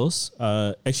 Capital Worlds.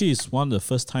 Actually, it's one of the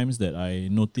first times that I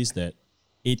noticed that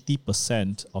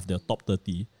 80% of their top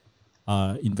 30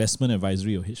 are investment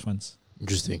advisory or hedge funds.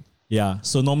 Interesting. Yeah.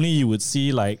 So normally you would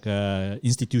see like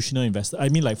institutional investor. I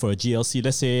mean, like for a GLC,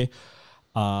 let's say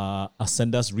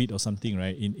Ascendas REIT or something,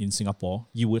 right? In Singapore,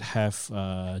 you would have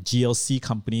GLC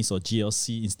companies or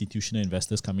GLC institutional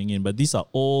investors coming in. But these are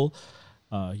all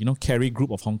Carry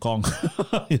Group of Hong Kong,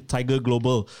 Tiger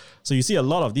Global. So you see a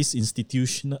lot of these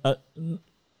institutional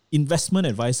investment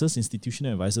advisors,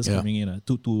 institutional advisors coming in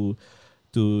to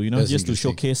just to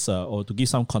showcase or to give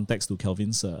some context to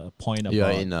Kelvin's point about.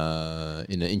 Yeah,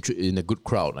 in a good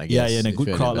crowd, I guess. Yeah, in a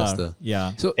good crowd,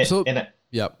 yeah.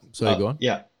 Sorry, go on.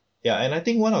 Yeah, and I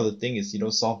think one of the things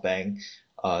is SoftBank.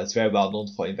 It's very well known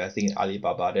for investing in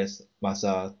Alibaba. That's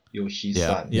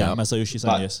Masayoshi-san. Yeah,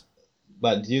 Masayoshi-san. Yes.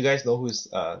 But do you guys know who's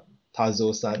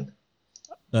Tazo-san?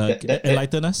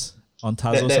 Enlighten us on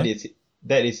Tazo-san.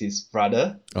 That is his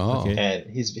brother. Oh. Okay. And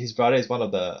his brother is one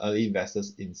of the early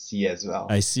investors in C as well.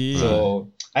 I see. So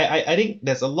I think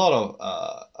there's a lot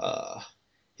of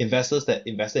investors that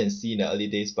invested in C in the early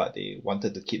days, but they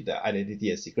wanted to keep their identity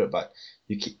a secret. But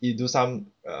you do some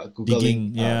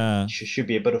Googling, digging, should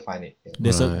be able to find it.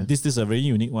 Yeah. This is a very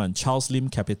unique one. Charles Lim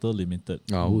Capital Limited.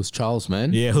 Oh, who's Charles,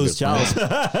 man? Yeah, who's Charles?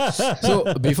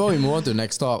 So before we move on to the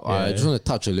next stock, I just want to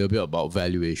touch a little bit about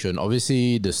valuation.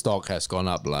 Obviously, the stock has gone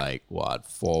up like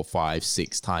 4, 5,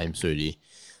 6 times already.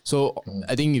 So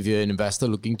I think if you're an investor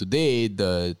looking today,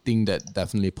 the thing that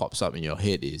definitely pops up in your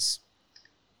head is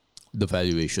the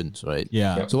valuations, right?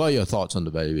 Yeah. So what are your thoughts on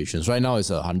the valuations? Right now it's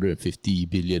a 150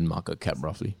 billion market cap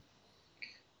roughly.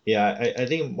 Yeah, I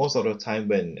think most of the time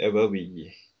whenever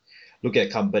we look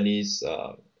at companies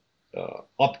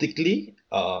optically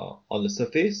on the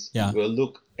surface, it will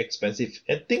look expensive.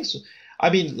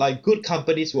 And like good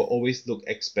companies will always look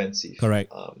expensive.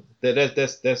 Correct.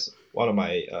 That's one of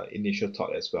my initial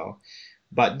thought as well.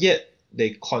 But yet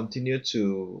they continue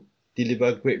to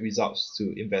deliver great results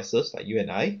to investors like you and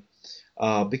I.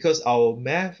 because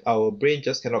our brain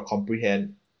just cannot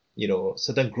comprehend,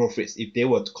 certain growth rates if they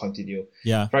were to continue.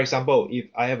 Yeah. For example, if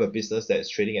I have a business that is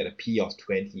trading at a P of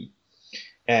 20,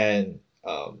 and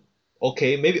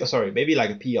okay, maybe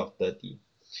like a P of 30,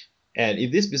 and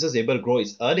if this business is able to grow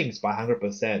its earnings by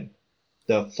 100%,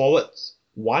 the forward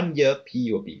 1 year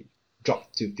P will be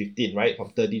dropped to 15, right?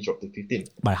 From 30 drop to 15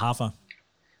 By half.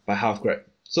 by half, correct?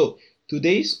 So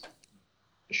today's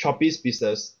Shopee's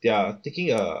business, they are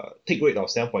taking a take rate of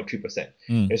 7.3%.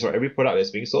 And so every product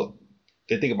that's being sold,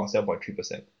 they take about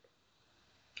 7.3%.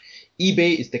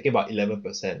 eBay is taking about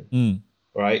 11%,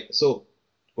 right? So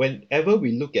whenever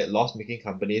we look at loss-making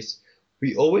companies,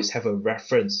 we always have a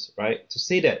reference, right? To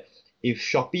say that if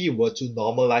Shopee were to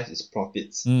normalize its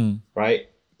profits, right?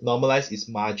 Normalize its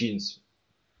margins,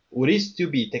 would it still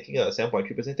be taking a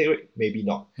 7.3% take rate? Maybe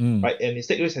not, right? And its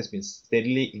take rate has been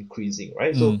steadily increasing,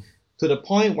 right? So to the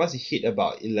point, once it hit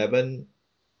about 11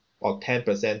 or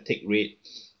 10% take rate,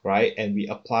 right? And we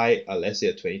apply, let's say,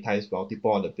 a 20 times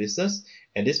multiple on the business,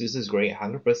 and this business is growing at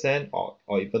 100%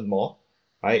 or even more,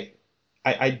 right?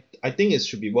 I think it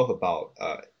should be worth about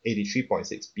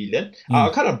 83.6 billion.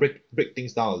 I'll kind of break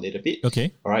things down a little bit.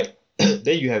 Okay. All right.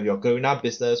 Then you have your Garena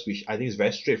business, which I think is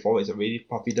very straightforward. It's a really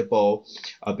profitable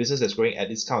business that's growing at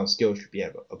this kind of scale. Should be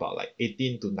about like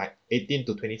 18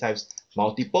 to 20 times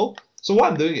multiple. So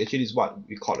what I'm doing actually is what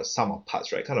we call the sum of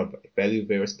parts, right? Kind of value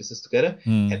various businesses together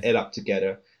and add up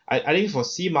together. I think for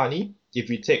C Money, if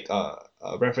we take a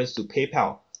reference to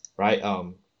PayPal, right?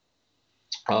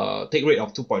 Take rate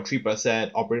of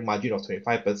 2.3%, operating margin of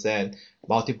 25%,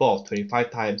 multiple of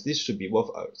 25 times. This should be worth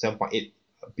 7.8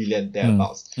 billion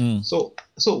thereabouts. So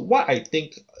what I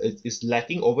think is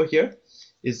lacking over here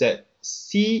is that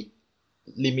C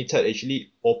Limited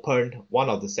actually opened one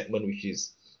of the segment, which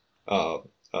is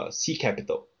C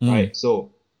Capital, right?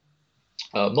 So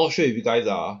I'm not sure if you guys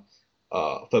are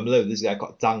familiar with this guy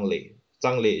called Zhang Lei.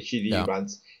 Zhang Lei actually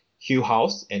runs Hill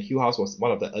House, and Hill House was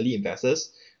one of the early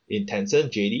investors in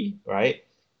Tencent, JD, right?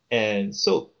 And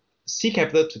so C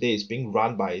Capital today is being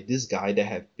run by this guy that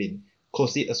have been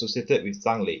closely associated with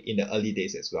Zhang Lei in the early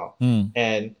days as well.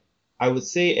 And I would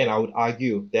say, and I would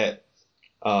argue that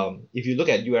if you look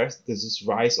at US, there's this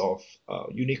rise of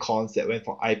unicorns that went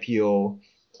for IPO,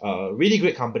 really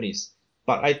great companies.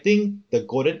 But I think the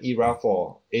golden era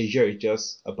for Asia is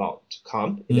just about to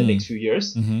come in the next few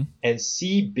years. And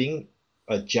C, being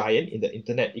a giant in the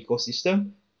internet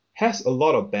ecosystem, has a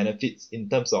lot of benefits in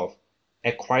terms of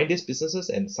acquiring these businesses,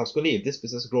 and subsequently, if this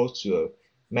business grows to a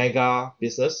mega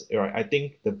business, right, I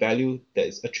think the value that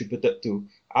is attributed to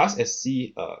us as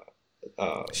C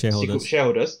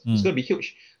shareholders is going to be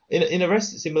huge. In a very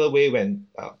similar way, when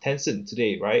Tencent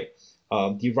today, right,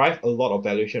 derived a lot of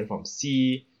valuation from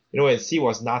C. When C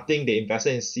was nothing, they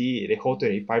invested in C. They hold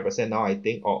 25% now, I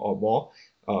think, or more.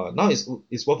 Now it's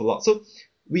worth a lot. So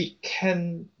we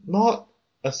cannot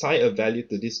assign a value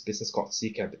to this business called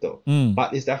C Capital,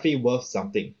 but it's definitely worth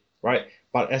something, right?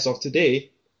 But as of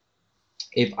today,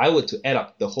 if I were to add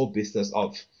up the whole business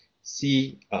of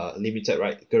C Limited,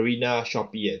 right, Garena,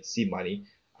 Shopee, and C Money,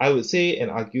 I would say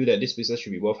and argue that this business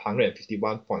should be worth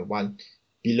 $151.1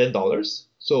 billion.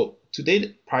 So today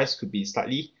the price could be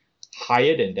slightly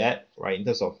higher than that, right, in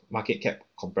terms of market cap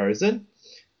comparison.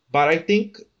 But I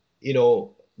think,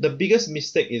 the biggest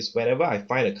mistake is whenever I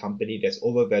find a company that's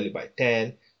overvalued by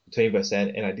 10 to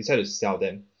 20% and I decide to sell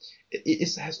them,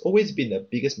 it has always been the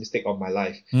biggest mistake of my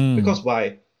life. Because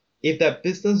why? If that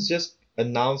business just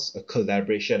announce a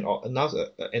collaboration or announce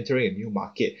entering a new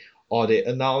market, or they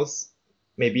announce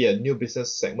maybe a new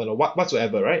business segment or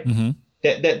whatsoever, right?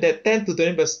 That 10 to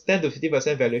 20%, 10 to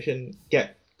 50% valuation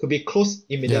gap could be closed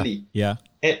immediately. Yeah.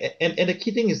 And the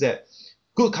key thing is that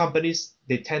good companies,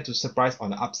 they tend to surprise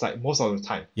on the upside most of the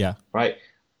time. Yeah. Right?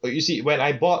 But you see, when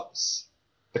I bought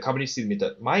the company C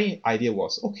Limited, my idea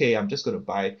was, okay, I'm just going to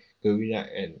buy Garena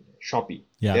and Shopee.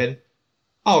 Yeah. Then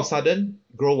all of a sudden,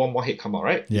 grow one more head come out,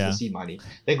 right? It's the C Money.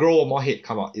 Then grow one more head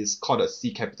come out. It's called a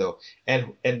C Capital.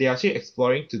 And they're actually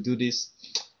exploring to do this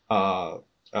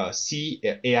C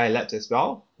AI labs as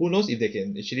well. Who knows if they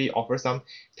can actually offer some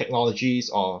technologies,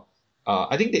 or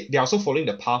I think they're also following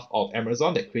the path of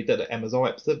Amazon that created the Amazon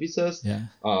Web Services. Yeah.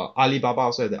 Alibaba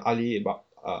also has the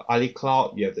Ali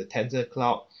Cloud. You have the Tencent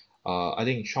Cloud. I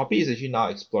think Shopee is actually now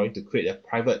exploring to create a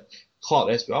private cloud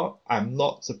as well. I'm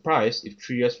not surprised if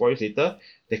 3 years, 4 years later,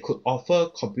 they could offer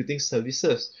computing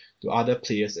services to other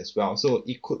players as well. So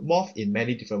it could morph in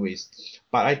many different ways.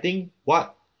 But I think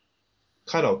what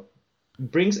kind of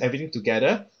brings everything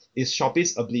together is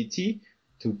Shopee's ability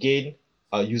to gain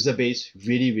a user base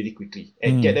really, really quickly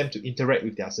and get them to interact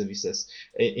with their services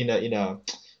in a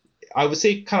I would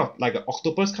say kind of like an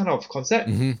octopus kind of concept.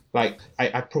 Like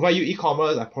I provide you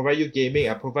e-commerce, I provide you gaming,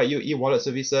 I provide you e-wallet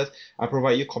services, I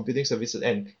provide you computing services,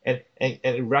 and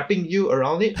wrapping you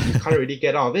around it, you can't really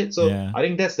get out of it. So Yeah. I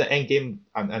think that's the end game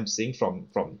I'm seeing from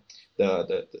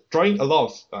the drawing a lot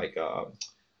of like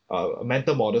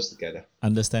mental models together.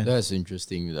 Understand. That's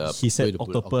interesting. He way said to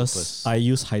put octopus. I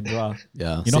use Hydra.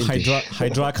 Yeah, You know, same thing.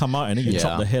 Hydra come out and then you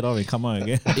chop Yeah. the head off and come out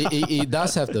again. It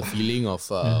does have the feeling of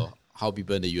how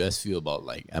people in the US feel about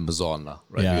like Amazon, lah,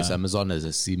 right? Yeah. Because Amazon has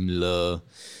a similar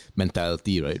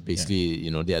mentality, right? Basically,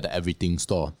 you know, they are the everything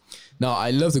store. Now,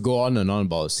 I love to go on and on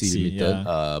about C Limited,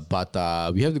 but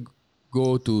we have to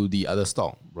go to the other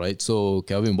stock, right? So,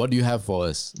 Kelvin, what do you have for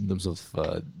us in terms of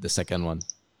the second one?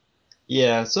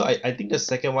 Yeah, so I think the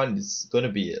second one is going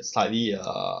to be slightly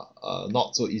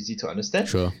not so easy to understand.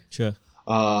 Sure.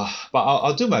 But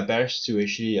I'll do my best to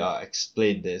actually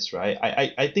explain this, right?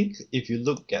 I think if you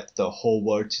look at the whole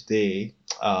world today,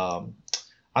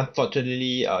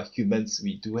 unfortunately, humans,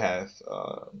 we do have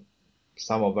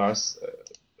some of us.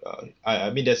 I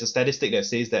mean, there's a statistic that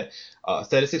says that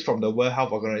statistics from the World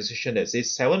Health Organization that says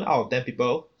 7 out of 10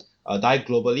 people die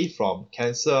globally from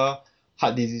cancer,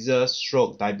 heart diseases,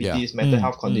 stroke, diabetes, mental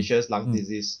health conditions, lung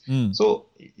disease. So,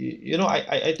 you know,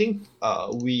 I think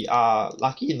we are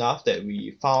lucky enough that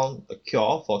we found a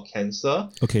cure for cancer.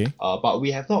 Okay. But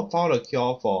we have not found a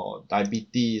cure for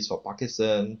diabetes, for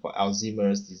Parkinson, for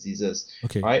Alzheimer's diseases.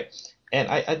 Okay. Right? And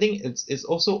I think it's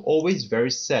also always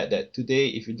very sad that today,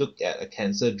 if you look at a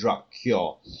cancer drug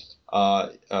cure,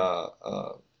 you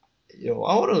know,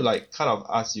 I want to like kind of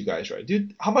ask you guys, right?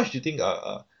 How much do you think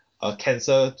a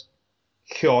cancer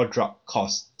cure drug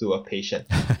cost to a patient?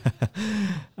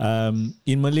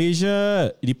 In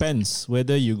Malaysia, it depends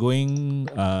whether you're going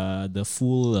the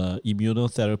full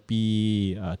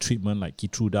immunotherapy treatment like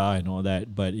Keytruda and all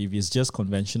that. But if it's just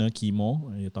conventional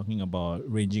chemo, you're talking about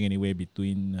ranging anywhere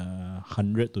between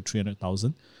 100 to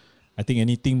 300,000. I think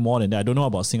anything more than that. I don't know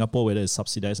about Singapore whether it's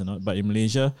subsidized or not. But in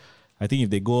Malaysia, I think if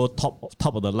they go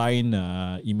top of the line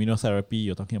immunotherapy,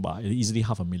 you're talking about easily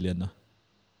 500,000.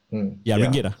 Yeah,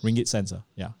 ringgit cents.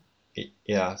 Yeah.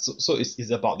 Yeah, so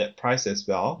it's about that price as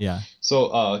well. Yeah.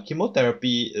 So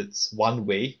chemotherapy, it's one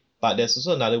way, but there's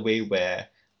also another way where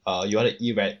you want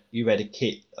to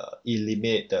eradicate,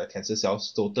 eliminate the cancer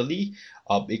cells totally.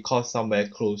 It costs somewhere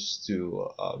close to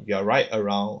you're right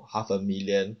around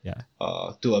 500,000 to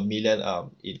 $1 million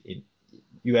in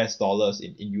US dollars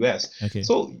in US. Okay.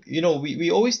 So, you know,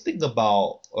 we always think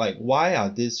about like why are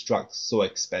these drugs so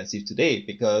expensive today?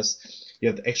 Because you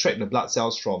have to extract the blood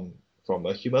cells from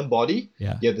a human body.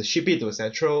 Yeah. You have to ship it to a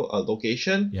central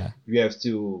location. Yeah. You have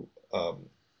to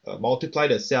multiply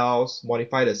the cells,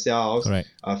 modify the cells, Correct.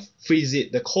 Freeze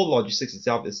it. The whole logistics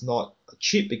itself is not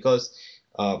cheap because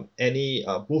any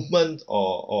movement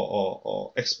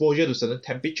or exposure to certain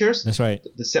temperatures, That's right.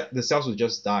 the cells will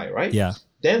just die, right? Yeah.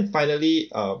 Then finally,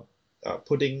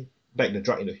 putting back the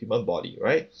drug in the human body,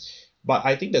 right? But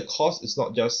I think the cost is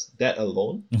not just that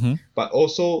alone, but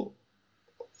also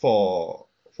for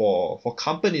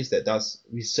companies that does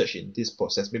research in this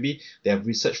process. Maybe they have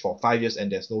researched for 5 years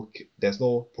and there's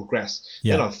no progress.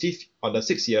 Yeah. Then on the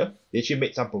 6th year, they actually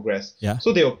made some progress. Yeah.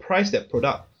 So they will price that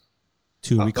product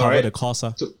To recover the cost.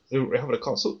 to recover the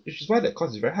cost. So which is why that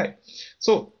cost is very high.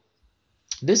 So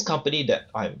this company that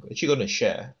I'm actually going to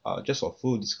share, just for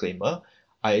full disclaimer,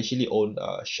 I actually own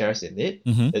shares in it.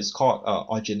 It's called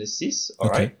ORGENESIS. All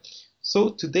right. So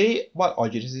today, what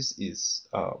ORGENESIS is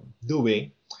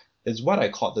doing is what I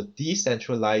call the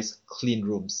decentralized clean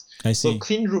rooms. I see. So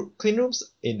clean rooms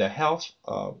in the health,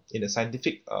 in the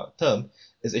scientific term,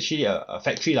 is actually a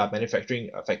factory,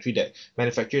 manufacturing a factory that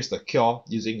manufactures the cure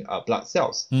using blood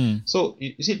cells. So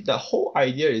you see, the whole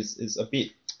idea is a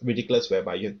bit ridiculous,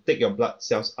 whereby you take your blood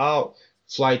cells out,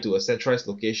 fly to a centralized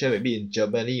location, maybe in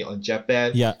Germany or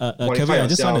Japan. Yeah, modify Kelvin, I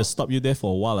just want to yourself. stop you there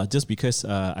for a while, just because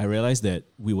I realized that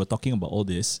we were talking about all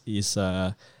this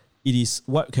it is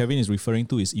what Kelvin is referring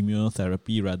to is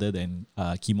immunotherapy rather than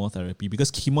chemotherapy, because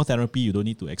chemotherapy you don't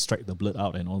need to extract the blood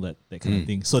out and all that kind of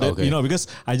thing. So that you know, because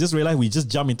I just realized we just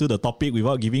jump into the topic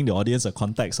without giving the audience a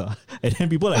context, and then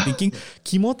people are thinking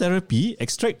chemotherapy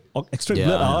extract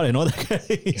blood out and all that kind of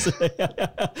thing.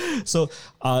 So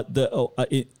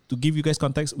to give you guys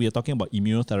context, we are talking about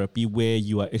immunotherapy where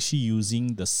you are actually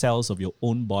using the cells of your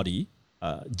own body,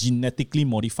 genetically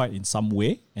modified in some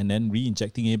way, and then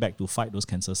re-injecting it back to fight those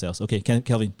cancer cells. Okay,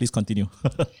 Kelvin, please continue.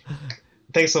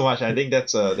 Thanks so much. I think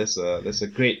that's a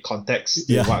great context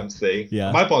to what I'm saying.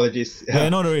 Yeah. My apologies.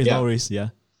 No worries.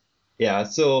 Yeah.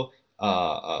 So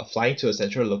flying to a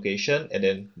central location and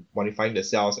then modifying the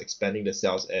cells, expanding the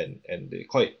cells, and they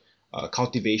call it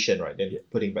cultivation, right? Then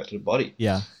putting back to the body.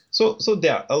 Yeah. So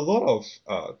there are a lot of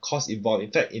costs involved.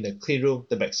 In fact, in a clean room,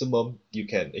 the maximum you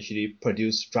can actually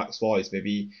produce drugs for is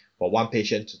maybe for 1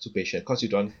 patient to 2 patients, because you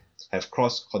don't have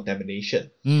cross contamination.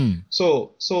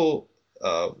 So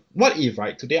what if,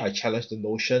 right, today I challenge the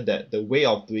notion that the way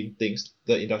of doing things,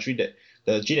 the industry that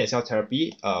the gene and cell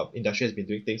therapy industry has been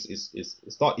doing things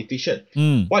is not efficient.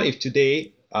 What if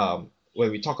today, when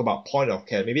we talk about point of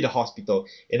care, maybe the hospital,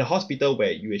 in a hospital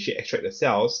where you actually extract the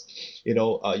cells,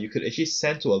 you could actually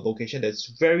send to a location that's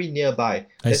very nearby.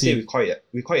 Let's say we call it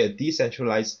a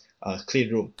decentralized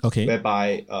clean room,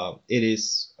 whereby it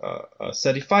is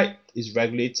certified, is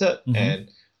regulated, and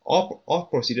all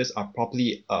procedures are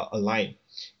properly aligned.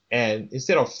 And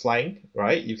instead of flying,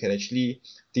 right, you can actually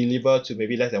deliver to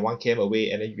maybe less than 1 km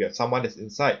away, and then you have someone that's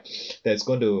inside that's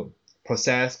going to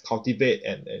process, cultivate,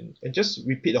 and just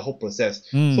repeat the whole process.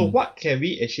 So what can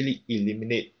we actually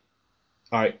eliminate,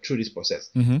 all right, through this process?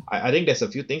 I think there's a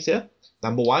few things here.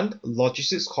 Number one,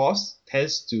 logistics cost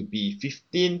tends to be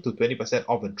 15 to 20%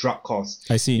 of the drug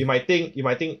cost. I see. You might think,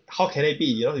 how can it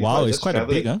be? Wow, it's quite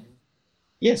traveling. a big, huh?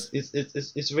 Yes,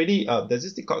 it's really there's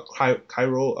this thing called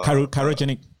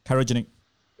cryogenic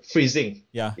freezing.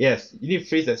 Yeah. Yes, you need to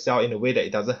freeze the cell in a way that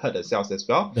it doesn't hurt the cells as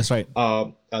well. That's right.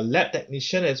 A lab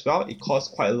technician as well, it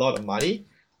costs quite a lot of money.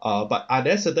 But are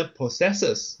there certain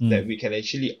processes that we can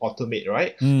actually automate,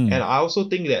 right? And I also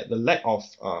think that the lack of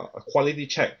a quality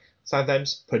check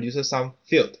sometimes produces some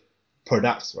failed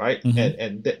products, right?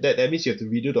 And that means you have to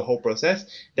redo the whole process.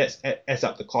 That adds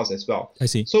up the cost as well. I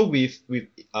see. So with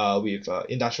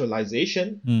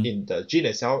industrialization in the gene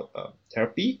and cell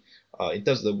therapy, in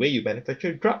terms of the way you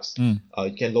manufacture drugs, you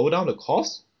can lower down the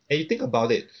cost. And you think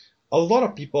about it, a lot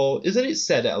of people, isn't it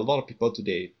sad that a lot of people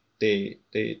today they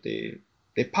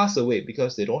pass away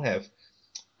because they don't have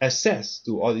access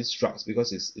to all these drugs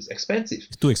because it's expensive.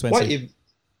 It's too expensive.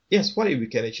 What if we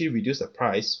can actually reduce the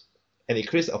price and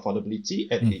increase affordability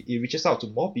and it reaches out to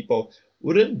more people?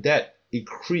 Wouldn't that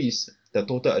increase the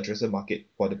total addressable market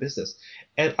for the business?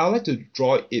 And I'd like to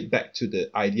draw it back to the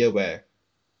idea where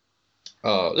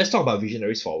let's talk about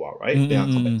visionaries for a while, right? Then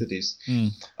I'll come back to this.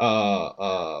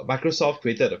 Microsoft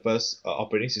created the first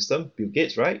operating system, Bill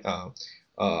Gates, right?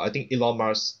 I think Elon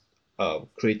Musk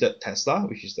created Tesla,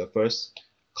 which is the first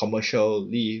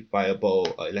commercially viable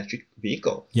electric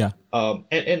vehicle. Yeah.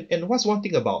 And what's one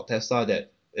thing about Tesla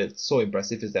that it's so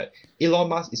impressive is that Elon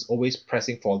Musk is always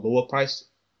pressing for a lower price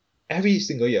every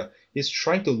single year. He's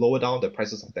trying to lower down the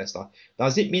prices of Tesla.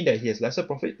 Does it mean that he has lesser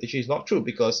profit? Actually, it's not true,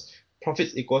 because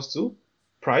profits equals to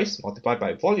price multiplied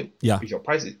by volume. Yeah. If your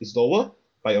price is lower,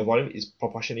 but your volume is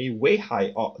proportionally way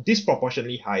high or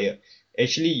disproportionately higher,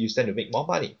 actually you stand to make more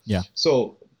money. Yeah.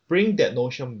 So bring that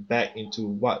notion back into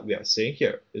what we are saying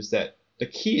here, is that the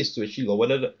key is to actually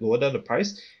lower down the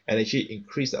price and actually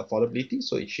increase the affordability,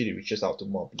 so it actually reaches out to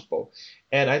more people.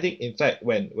 And I think, in fact,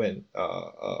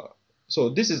 so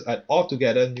this is an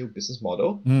altogether new business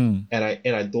model, and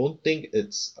I don't think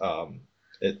it's known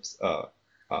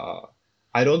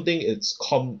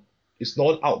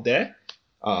out there.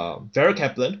 Vera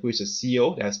Kaplan, who is a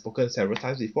CEO that has spoken several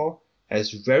times before,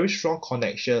 has very strong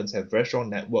connections, have very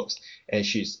strong networks, and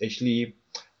she's actually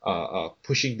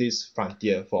pushing this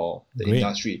frontier for the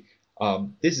industry.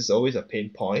 This is always a pain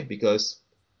point, because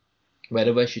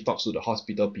whenever she talks to the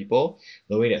hospital people,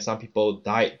 knowing that some people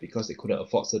died because they couldn't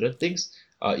afford certain things,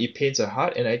 it pains her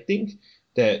heart. And I think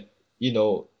that,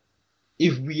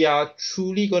 if we are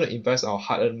truly going to invest our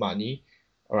hard-earned money,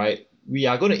 all right, we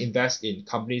are going to invest in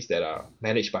companies that are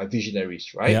managed by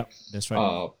visionaries, right? Yeah, that's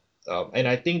right. And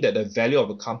I think that the value of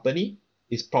a company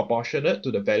is proportionate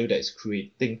to the value that it's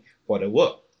creating for the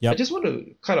world. Yep. I just want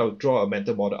to kind of draw a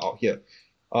mental model out here.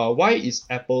 Why is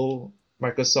Apple,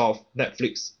 Microsoft,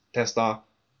 Netflix, Tesla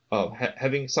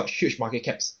having such huge market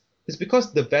caps? It's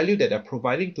because the value that they're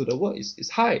providing to the world is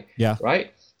high,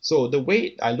 right? So the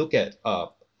way I look at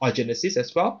ORGENESIS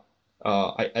as well,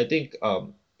 I think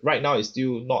right now it's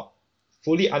still not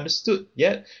fully understood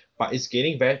yet, but it's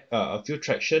gaining a few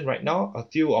traction right now. A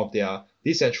few of their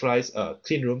decentralized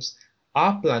clean rooms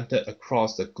are planted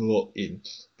across the globe in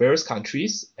various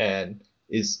countries, and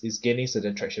is gaining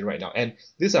certain traction right now. And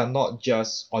these are not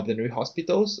just ordinary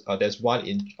hospitals. There's one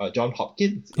in Johns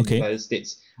Hopkins in the United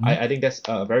States. I think that's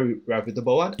a very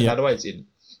reputable one. Another one is in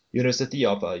University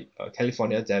of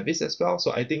California, Davis as well.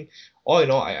 So I think all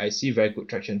in all, I see very good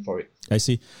traction for it. I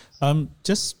see.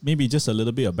 Just a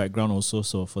little bit of background also,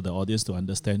 so for the audience to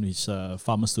understand, which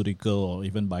pharmaceutical or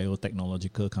even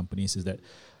biotechnological companies, is that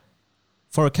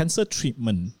for a cancer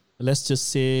treatment, let's just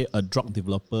say a drug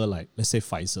developer like, let's say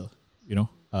Pfizer,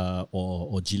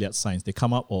 or Gilead Science, they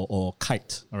come up, or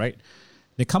Kite, all right?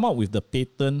 They come out with the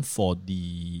patent for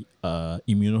the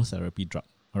immunotherapy drug.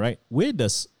 All right. Where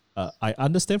does I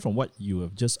understand from what you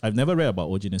have I've never read about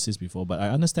ORGENESIS before, but I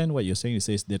understand what you're saying. It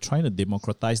says they're trying to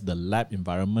democratize the lab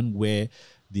environment where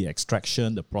the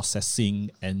extraction, the processing,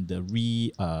 and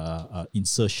the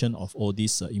insertion of all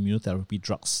these immunotherapy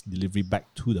drugs delivery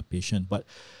back to the patient. But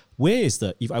where is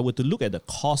if I were to look at the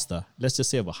cost, let's just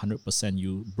say of 100%,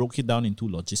 you broke it down into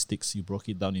logistics, you broke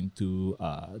it down into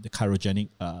the cryogenic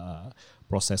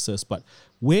processes, but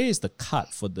where is the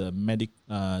cut for the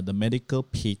medical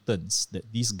patents that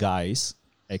these guys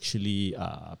actually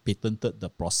patented the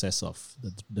process of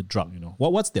the drug?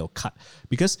 What's their cut?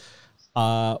 Because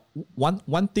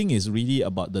one thing is really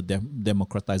about the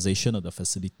democratization of the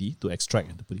facility to extract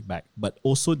and to put it back, but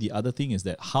also the other thing is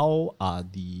that how are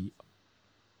the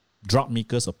drug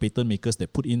makers or patent makers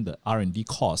that put in the R&D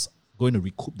costs going to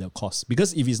recoup their costs?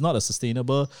 Because if it's not a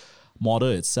sustainable model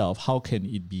itself, how can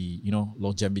it be,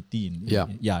 longevity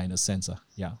in a sense?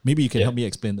 Maybe you can help me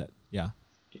explain that.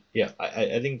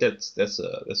 I think that's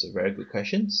a very good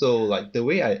question. So like the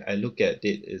way I look at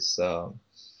it is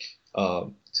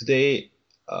today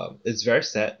it's very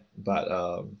sad,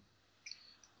 but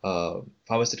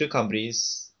pharmaceutical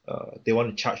companies they want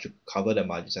to charge to cover their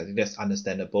margins. I think that's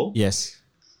understandable. Yes.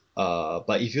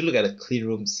 But if you look at the clean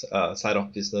rooms side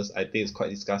of business, I think it's quite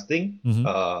disgusting.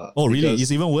 Mm-hmm. Really?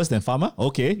 It's even worse than pharma?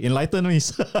 Okay, enlighten me.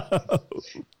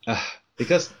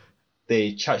 Because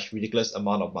they charge ridiculous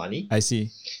amount of money. I see.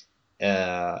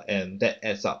 And that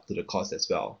adds up to the cost as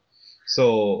well.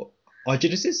 So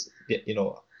ORGENESIS,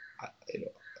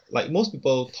 like most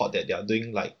people thought that they are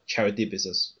doing like charity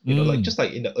business, like just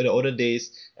like in the olden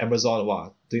days,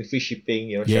 Amazon, doing free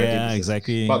shipping, charity business.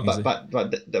 Exactly. But that's the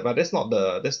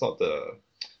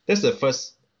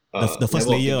first the first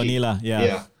layer only lah.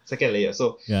 Yeah. Second layer.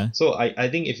 So I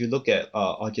think if you look at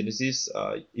ORGENESIS,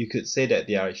 you could say that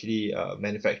they are actually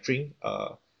manufacturing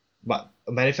but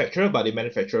a manufacturer, but they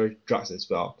manufacture drugs as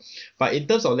well. But in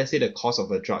terms of, let's say, the cost of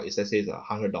a drug is, let's say, it's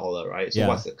 $100, right? So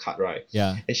what's the cut, right?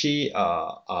 Yeah. Actually,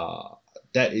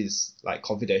 that is like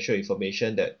confidential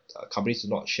information that companies do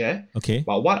not share. Okay.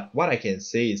 But what I can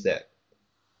say is that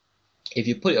if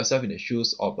you put yourself in the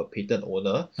shoes of a patent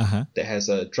owner that has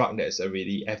a drug that is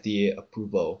already FDA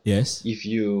approval, yes. If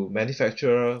you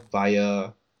manufacture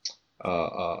via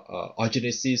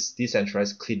ORGENESIS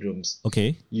decentralized clean rooms,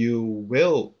 okay, you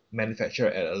will manufacture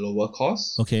at a lower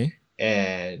cost. Okay.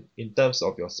 And in terms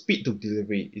of your speed to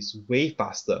delivery, is way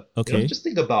faster. Okay. Just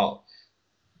think about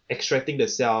extracting the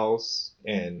cells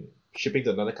and shipping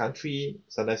to another country.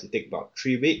 Sometimes it takes about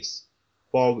 3 weeks,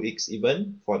 4 weeks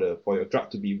even for your drug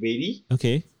to be ready.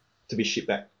 Okay. To be shipped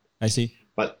back. I see.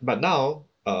 But now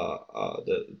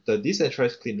the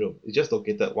decentralized clean room is just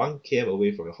located 1 km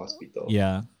away from your hospital.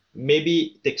 Yeah.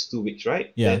 Maybe it takes 2 weeks,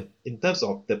 right? Yeah. Then in terms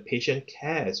of the patient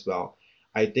care as well,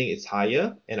 I think it's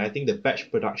higher, and I think the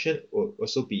batch production will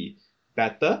also be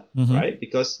better, right?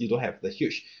 Because you don't have the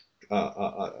huge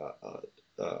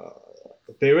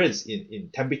variance in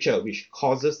temperature, which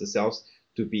causes the cells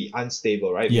to be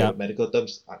unstable, right? Yeah. Medical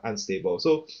terms, unstable.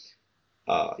 So,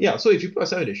 so if you put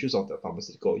yourself in the shoes of the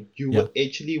pharmaceutical, you would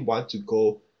actually want to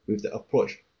go with the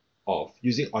approach of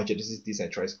using ORGENESIS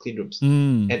decentralized clean rooms.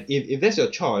 And if that's your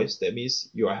choice, that means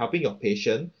you are helping your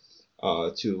patient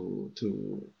to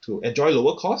enjoy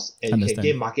lower costs, and you can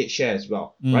gain market share as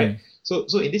well, right? So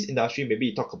in this industry, maybe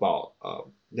you talk about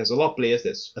there's a lot of players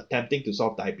that's attempting to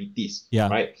solve diabetes,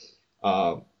 right?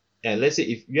 And let's say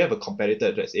if you have a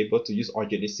competitor that's able to use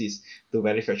ORGENESIS to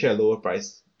manufacture at a lower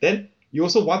price, then you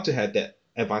also want to have that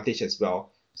advantage as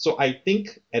well. So I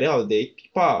think at the end of the day,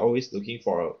 people are always looking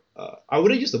for I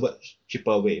wouldn't use the word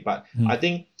cheaper way, but I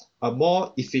think a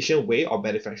more efficient way of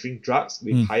manufacturing drugs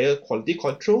with higher quality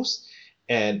controls,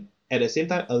 and at the same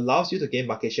time allows you to gain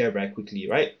market share very quickly,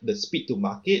 right? The speed to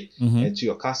market and to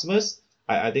your customers,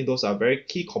 I think those are very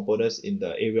key components in the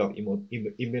area of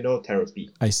immunotherapy.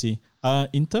 I see.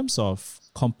 In terms of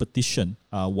competition,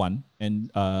 one,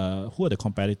 and who are the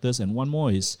competitors? And one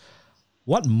more is,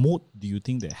 what moat do you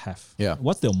think they have? Yeah.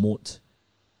 What's their moat?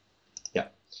 Yeah.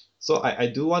 So I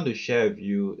do want to share with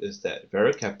you is that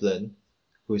Vera Kaplan,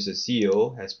 who is the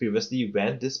CEO, has previously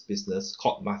ran this business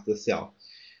called MasterCell.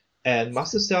 And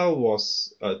MasterCell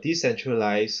was a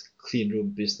decentralized clean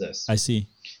room business. I see.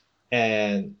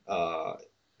 And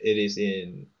it is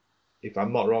if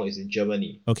I'm not wrong, it's in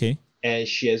Germany. Okay. And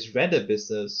she has ran the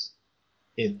business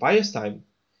in 5 years' time,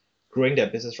 growing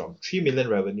that business from 3 million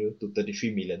revenue to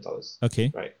 $33 million.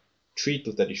 Okay. Right. 3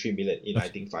 to 33 million in, I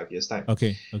think, 5 years' time.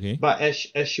 Okay. But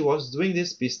as she was doing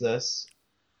this business,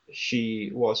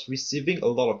 she was receiving a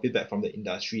lot of feedback from the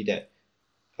industry that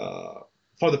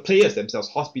for the players themselves,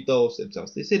 hospitals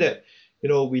themselves, they say that,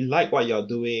 we like what you're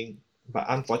doing, but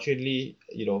unfortunately,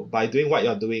 by doing what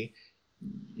you're doing,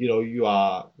 you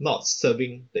are not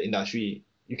serving the industry.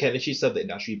 You can actually serve the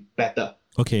industry better,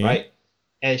 Okay. right?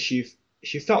 And she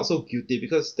felt so guilty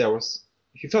because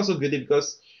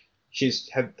she's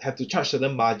have to charge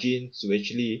certain margins to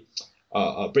actually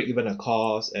break even her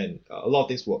cost, and a lot of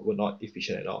things were not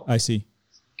efficient at all. I see.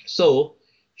 So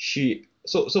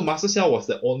Master Cell was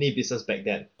the only business back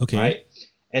then, Okay. right?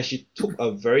 And she took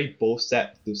a very bold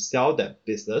step to sell that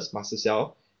business, Master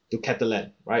Cell, to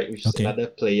Catalan, right, which is Okay. another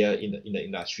player in the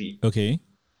industry, Okay.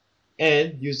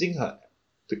 and using her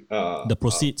The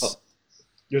proceeds.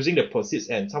 using the proceeds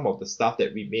and some of the stuff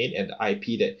that remain and the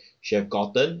IP that she have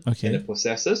gotten Okay. and the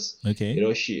processes,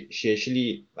 Okay. she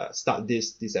actually start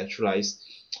this decentralized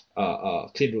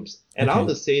clean rooms. And I Okay. want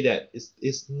to say that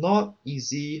it's not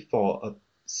easy for a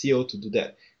CEO to do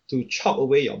that. To chop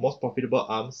away your most profitable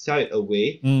arm, sell it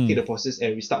away, take the process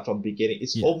and restart from beginning.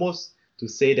 It's Yeah. almost to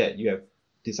say that you have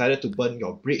decided to burn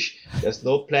your bridge. There's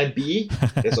no plan B,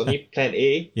 there's only plan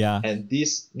A, Yeah. and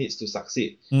this needs to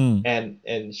succeed. Mm.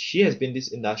 And she has been in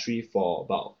this industry for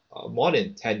about more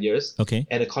than 10 years. Okay.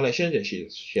 And the connection that she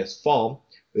has formed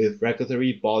with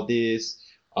regulatory bodies,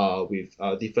 with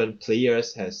different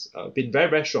players has been very,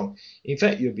 very strong. In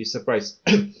fact, you'll be surprised.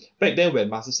 Back then when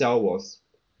Master Cell was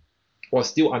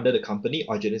still under the company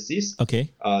ORGENESIS, Okay.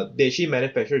 they actually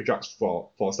manufacture drugs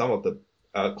for some of the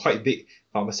quite big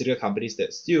pharmaceutical companies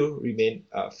that still remain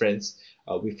friends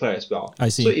with her as well. I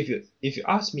see. So if you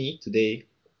ask me today,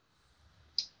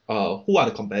 who are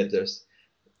the competitors?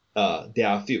 There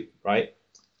are a few, right?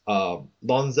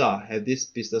 Lonza have this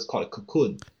business called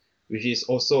Cocoon, which is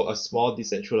also a small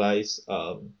decentralized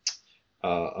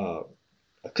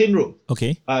a clean room.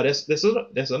 Okay.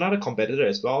 There's another competitor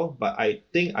as well, but I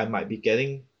think I might be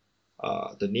getting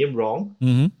the name wrong.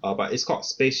 Mm-hmm. But it's called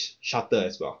Space Shuttle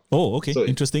as well. Oh, okay. So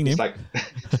Interesting it's name. like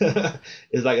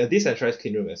it's like a decentralized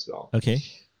clean room as well. Okay.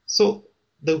 So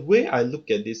the way I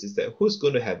look at this is that who's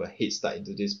going to have a head start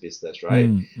into this business, right?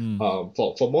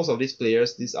 For most of these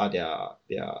players, these are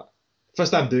their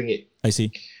first time doing it. I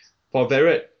see. For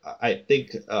Vered, I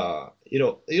think I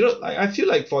feel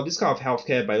like for this kind of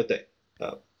healthcare biotech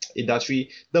industry,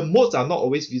 the moats are not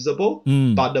always visible,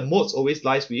 but the moats always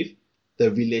lies with the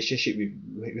relationship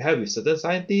we have with certain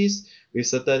scientists, with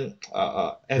certain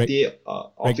FDA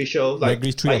officials,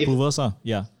 regulatory approvals.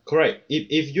 Yeah. Correct.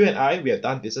 If you and I, we have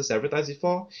done business several times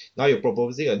before, now you're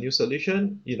proposing a new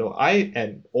solution, I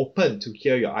am open to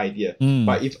hear your idea.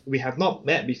 But if we have not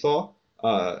met before,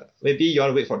 maybe you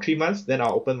want to wait for 3 months, then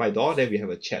I'll open my door, then we have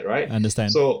a chat, right?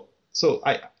 Understand. So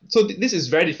this is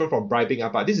very different from bribing,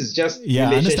 but this is just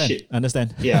relationship.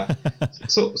 Understand. Yeah.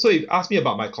 So if you ask me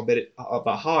about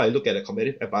about how I look at the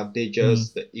competitive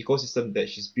advantages, the ecosystem that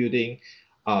she's building,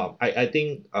 I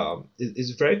think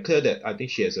it's very clear that I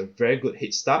think she has a very good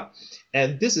head start.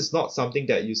 And this is not something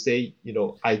that you say,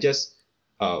 I just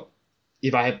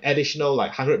if I have additional like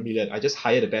 100 million, I just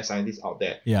hire the best scientists out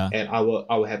there, and I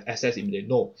will have access immediately.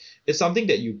 No, it's something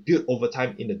that you build over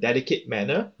time in a dedicated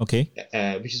manner. Okay.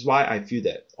 Which is why I feel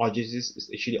that ORGENESIS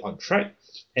is actually on track.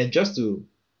 And just to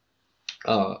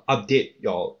update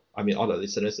all the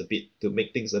listeners a bit, to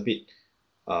make things a bit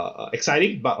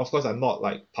exciting, but of course I'm not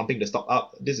like pumping the stock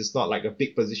up. This is not like a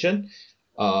big position.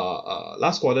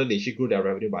 Last quarter they actually grew their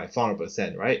revenue by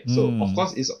 400%, right? So of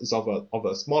course it's of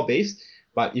a small base.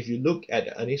 But if you look at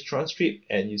the earnings transcript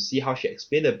and you see how she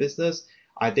explained the business,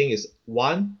 I think it's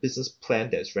one business plan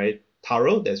that's very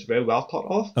thorough, that's very well thought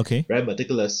of, very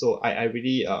meticulous. So I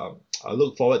really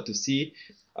look forward to see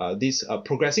this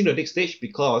progressing to the next stage,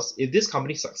 because if this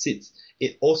company succeeds,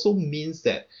 it also means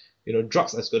that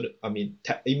drugs is going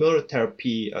to,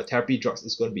 immunotherapy therapy drugs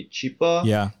is going to be cheaper.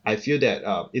 Yeah. I feel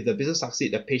that if the business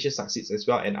succeeds, the patient succeeds as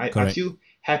well, and I feel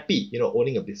happy,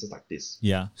 owning a business like this.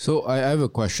 Yeah. So I have a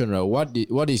question, right?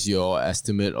 What is your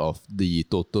estimate of the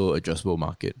total addressable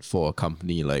market for a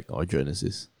company like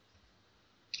ORGENESIS?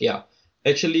 Yeah,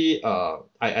 actually,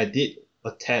 I did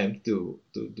attempt to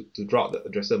draw the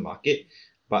addressable market,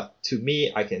 but to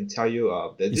me, I can tell you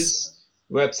that this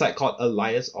website called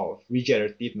Alliance of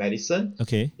Regenerative Medicine,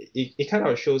 it kind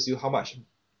of shows you how much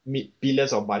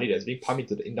billions of money that's being pumped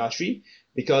into the industry,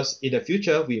 because in the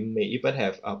future we may even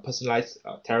have personalized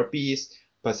therapies,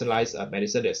 personalized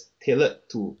medicine that's tailored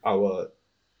to our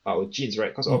genes,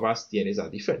 right? Because all of us DNAs are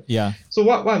different. Yeah. So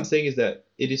what I'm saying is that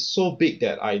it is so big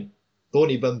that I don't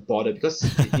even bother, because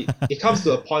it comes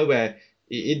to a point where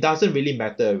it doesn't really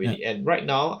matter really. And right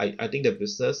now I think the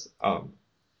business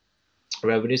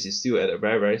revenues is still at a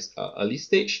very early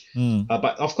stage.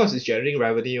 But of course, it's generating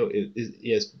revenue.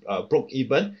 It has broke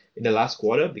even in the last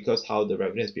quarter because how the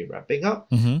revenue has been ramping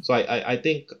up. So I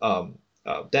think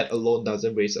that alone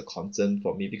doesn't raise a concern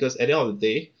for me, because at the end of the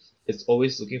day, it's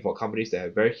always looking for companies that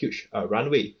have very huge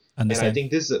runway. Understand. And I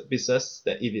think this is a business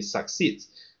that, if it succeeds,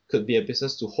 could be a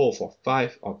business to hold for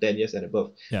 5 or 10 years and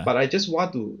above. Yeah. But I just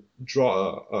want to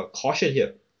draw a caution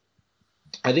here.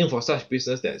 I think for such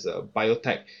business that's a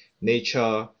biotech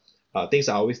nature, things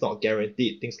are always not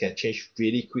guaranteed. Things can change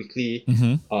really quickly.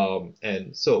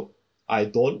 And so I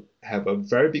don't have a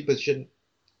very big position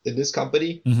in this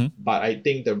company. But I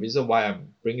think the reason why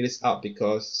I'm bringing this up,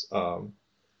 because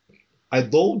I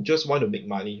don't just want to make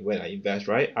money when I invest,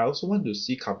 right? I also want to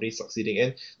see companies succeeding,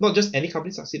 and not just any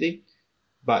company succeeding,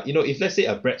 but if let's say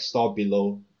a bread store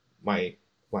below my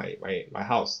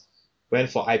house went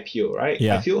for IPO, right?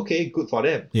 Yeah. I feel okay, good for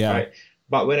them, Yeah. right?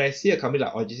 But when I see a company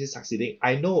like ORGENESIS succeeding,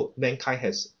 I know mankind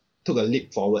has took a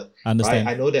leap forward, Understand.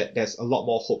 right? I know that there's a lot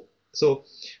more hope. So,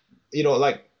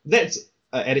 like, that's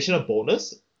an additional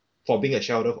bonus for being a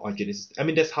shareholder of ORGENESIS. I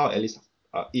mean, that's how at least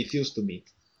it feels to me.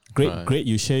 Great.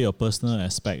 You share your personal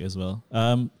aspect as well.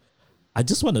 I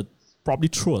just want to probably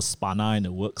throw a spanner in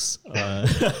the works,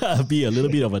 be a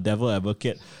little bit of a devil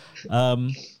advocate.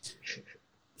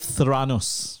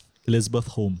 Theranos, Elizabeth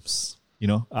Holmes.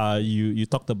 You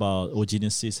talked about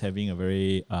ORGENESIS having a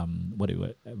very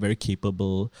very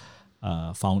capable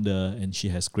founder, and she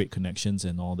has great connections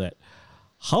and all that.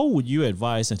 How would you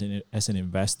advise as an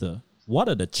investor? What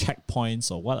are the checkpoints,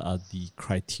 or what are the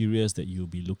criteria that you'll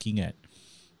be looking at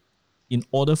in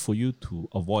order for you to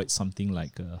avoid something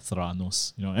like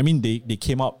Theranos? I mean, they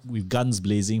came up with guns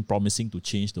blazing, promising to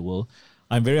change the world.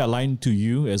 I'm very aligned to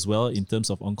you as well in terms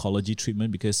of oncology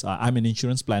treatment, because I'm an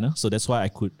insurance planner, so that's why I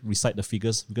could recite the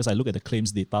figures, because I look at the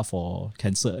claims data for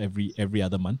cancer every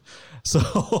other month.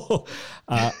 So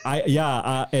I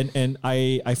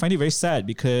find it very sad,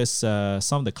 because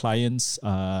some of the clients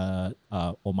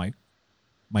or my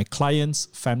clients'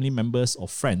 family members or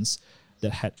friends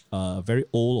that had very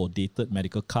old or dated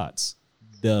medical cards,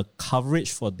 the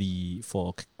coverage for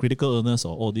critical illness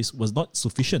or all this was not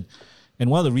sufficient. And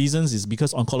one of the reasons is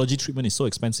because oncology treatment is so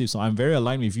expensive. So I'm very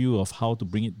aligned with you of how to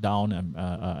bring it down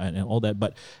and all that.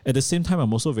 But at the same time,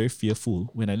 I'm also very fearful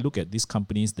when I look at these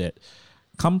companies that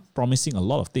come promising a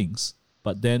lot of things,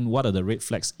 but then what are the red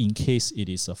flags in case it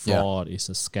is a fraud, it's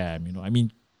a scam? I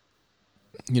mean,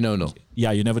 you never know.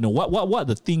 Yeah, you never know. What are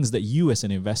the things that you as an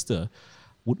investor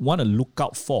would want to look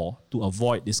out for to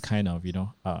avoid this kind of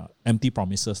empty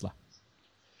promises lah?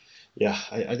 Yeah,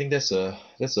 I think that's a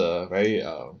very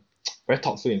very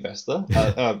thoughtful investor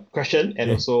question,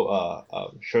 and also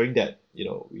showing that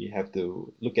we have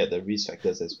to look at the risk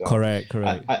factors as well. Correct.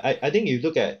 I think if you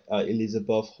look at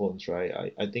Elizabeth Holmes,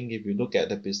 right? I think if you look at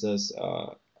the business,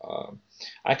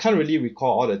 I can't really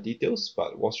recall all the details,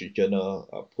 but Wall Street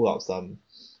Journal pulled out some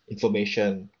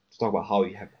information to talk about how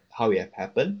it have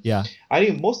happened. Yeah. I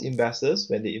think most investors,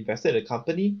 when they invested in a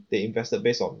company, they invested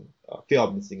based on fear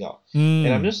of missing out. And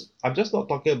I'm just not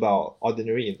talking about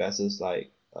ordinary investors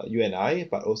like you and I,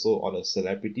 but also on a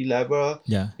celebrity level.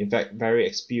 Yeah. In fact, very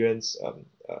experienced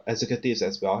executives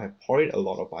as well have poured a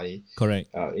lot of money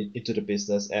into the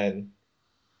business, and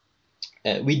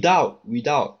without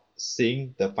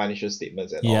seeing the financial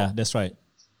statements at all. Yeah, that's right.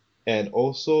 And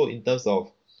also in terms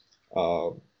of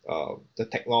the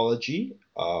technology,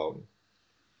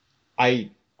 I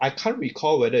can't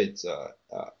recall whether it's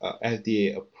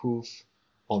FDA approved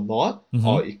or not,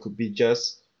 or it could be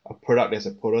just a product that's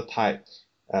a prototype,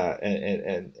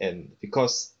 and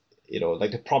because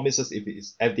like the promises, if it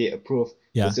is FDA approved,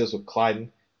 the sales will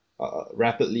climb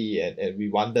rapidly, and we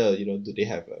wonder, do they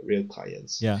have real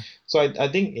clients? Yeah. So I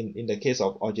think in the case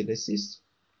of ORGENESIS,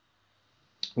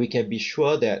 we can be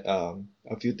sure that a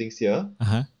few things here.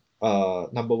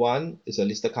 Number one, is a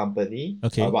listed company.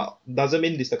 Okay. But doesn't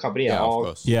mean listed company at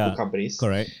all. Good companies.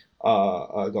 Correct.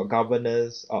 Got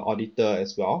governance, auditor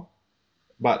as well.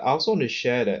 But I also want to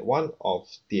share that one of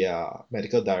their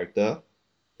medical director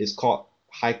is called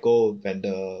Heiko van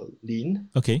der Leen.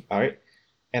 Okay. All right.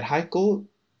 And Heiko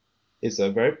is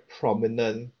a very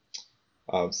prominent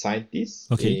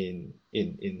scientist in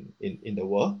the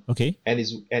world. Okay. And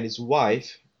his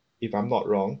wife, if I'm not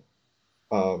wrong,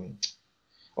 I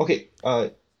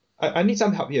need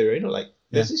some help here.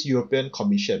 There's this European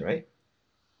Commission, right?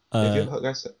 Have you heard,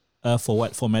 guys? For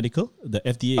what? For medical? The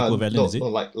FDA equivalent, is it? No,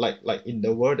 like in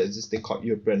the world, there's this thing called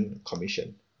European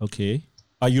Commission. Okay.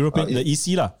 European, the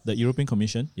EC lah, the European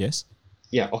Commission, yes.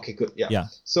 Yeah. Okay. Good. Yeah. Yeah.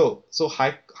 So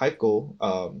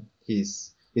Heiko,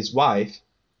 his wife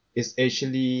is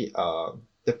actually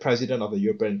the the president of the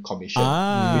European Commission,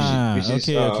 which is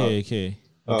okay.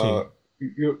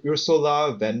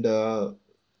 Ursula Vendor.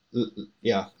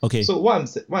 Yeah. Okay. So what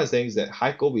I'm saying is that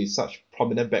Heiko with such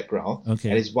prominent background Okay.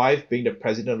 and his wife being the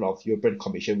president of European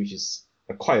Commission, which is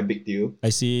quite a big deal, I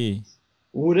see.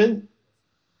 wouldn't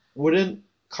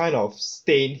kind of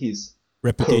stain his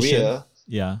Reputation.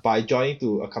 career by joining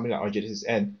to a company like ORGENESIS.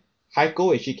 And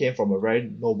Heiko actually came from a very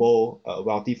noble,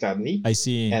 wealthy family. I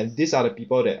see. And these are the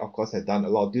people that, of course, have done a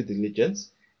lot of due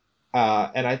diligence.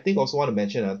 And I think also want to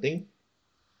mention,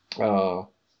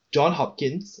 John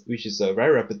Hopkins, which is a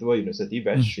very reputable university,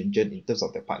 very stringent in terms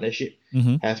of their partnership,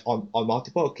 have on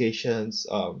multiple occasions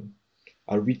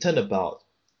written about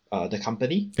the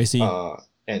company. I see.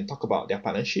 And talk about their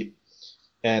partnership.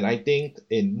 And I think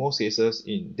in most cases,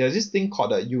 there's this thing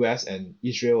called the US and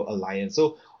Israel alliance.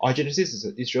 So ORGENESIS is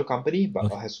an Israel company, but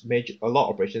has made a lot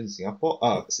of operations in Singapore,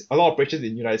 a lot of operations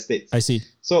in the United States. I see.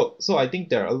 So I think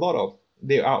there are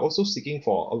they are also seeking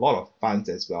for a lot of funds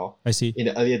as well. I see. In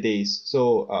the earlier days.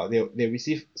 So they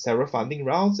receive several funding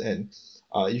rounds, and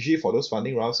usually for those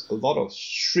funding rounds, a lot of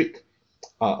strict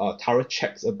thorough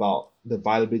checks about the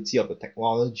viability of the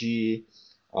technology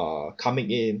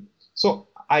coming in. So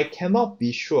I cannot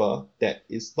be sure that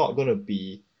it's not going to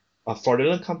be a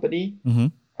fraudulent company.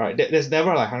 Right? There's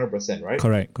never like 100%, right?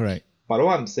 Correct. But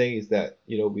what I'm saying is that,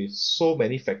 with so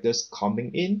many factors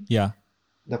coming in,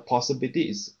 the possibility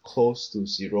is close to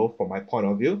zero from my point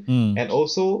of view. And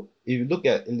also, if you look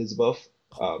at Elizabeth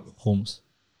Holmes.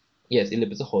 Yes,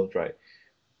 Elizabeth Holmes, right?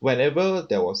 Whenever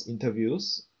there was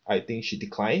interviews, I think she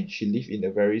declined. She lived in a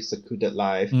very secluded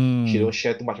life. She don't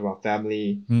share too much about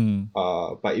family.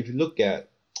 But if you look at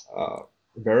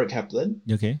Vera Kaplan,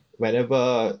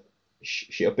 whenever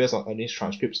she appears on earnings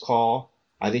transcripts call,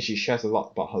 I think she shares a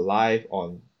lot about her life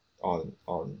on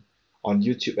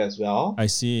YouTube as well. I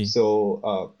see.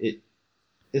 So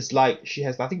it's like she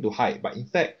has nothing to hide, but in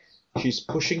fact she's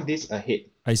pushing this ahead.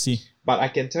 I see. But I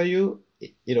can tell you,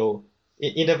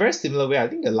 in a very similar way, I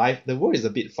think the world is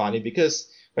a bit funny, because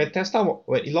when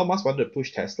Elon Musk wanted to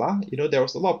push Tesla, there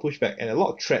was a lot of pushback and a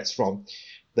lot of threats from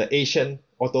the Asian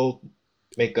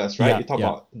automakers, right? You talk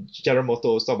about General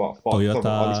Motors, talk about Ford, Toyota, talk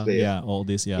about all these players. all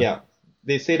this,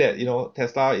 They say that,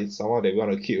 Tesla is someone that we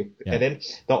want to kill. And then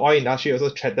the oil industry also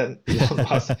threatened Elon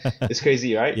Musk. It's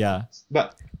crazy, right? Yeah.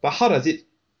 But how does it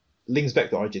links back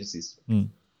to ORGENESIS?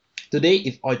 Today,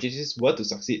 if ORGENESIS were to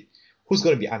succeed, who's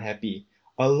going to be unhappy?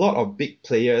 A lot of big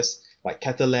players like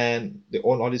Catalan, they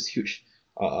own all these huge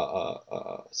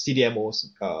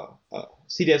CDMOs.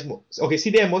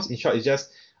 CDMOs in short is just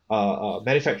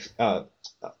manufacture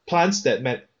plants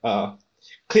that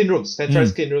clean rooms,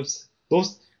 centralized clean rooms.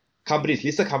 Those companies,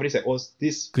 listed companies that owns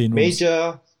these clean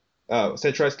major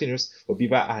centralized clean rooms will be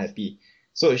very unhappy.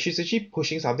 So she's actually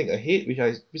pushing something ahead,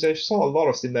 which I saw a lot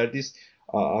of similarities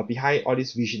behind all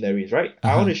these visionaries, right?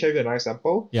 I want to share with you another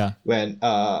example. When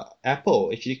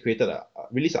Apple actually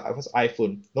released the first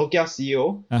iPhone, Nokia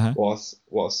CEO was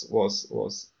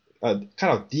kind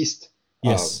of dissed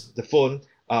the phone.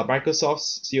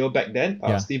 Microsoft's CEO back then,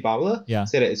 Steve Ballmer,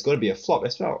 said that it's going to be a flop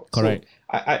as well. Correct.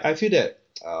 So I feel that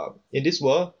in this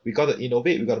world, we got to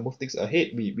innovate, we got to move things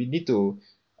ahead. We need to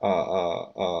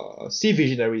see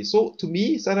visionaries. So to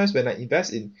me, sometimes when I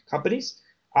invest in companies,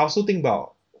 I also think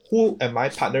about who am I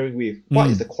partnering with? What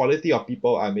is the quality of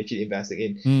people I'm actually investing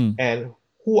in? And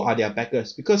who are their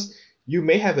backers? Because you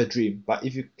may have a dream, but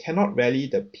if you cannot rally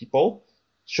the people,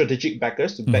 strategic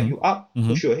backers to back you up,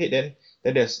 push you ahead,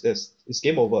 then it's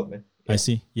game over, man. I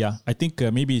see. Yeah. I think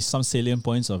maybe some salient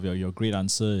points of your great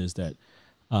answer is that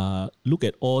look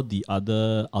at all the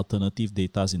other alternative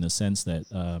data in the sense that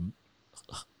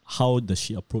how does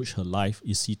she approach her life?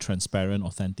 Is she transparent,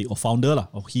 authentic, or founder,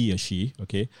 or he or she?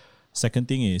 Okay. Second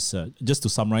thing is, just to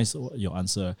summarize your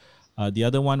answer, the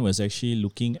other one was actually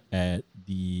looking at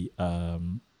the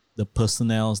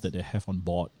personnels that they have on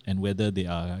board and whether they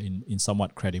are in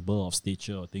somewhat credible of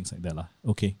stature or things like that.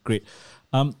 Okay, great.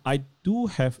 Do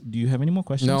you have any more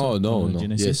questions? No.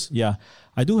 Genesis? Yes. Yeah.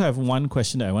 I do have one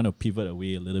question that I want to pivot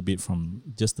away a little bit from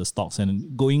just the stocks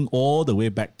and going all the way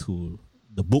back to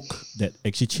the book that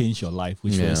actually changed your life,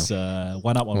 which was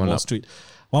One Up on Wall Street.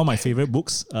 One of my favorite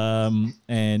books. What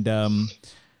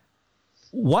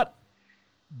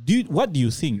do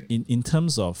you think in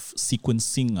terms of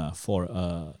sequencing for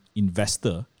an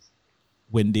investor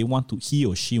when he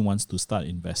or she wants to start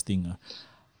investing?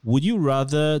 Would you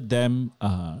rather them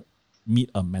meet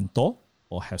a mentor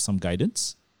or have some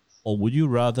guidance? Or would you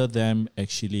rather them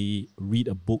actually read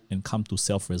a book and come to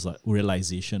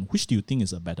self-realization? Which do you think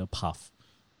is a better path?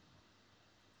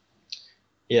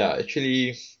 Yeah,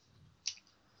 actually,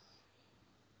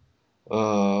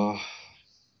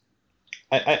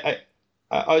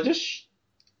 I'll just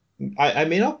I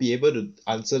may not be able to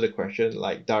answer the question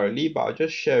like directly, but I'll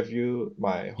just share with you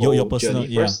my Your whole personal,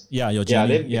 journey first. your Yeah,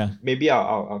 journey, then maybe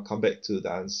I'll come back to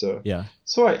the answer. yeah.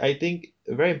 So I think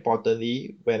very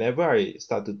importantly, whenever I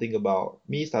start to think about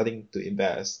me starting to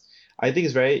invest, I think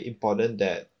it's very important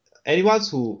that anyone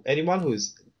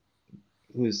who's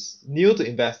new to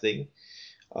investing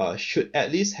should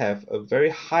at least have a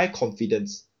very high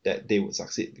confidence that they would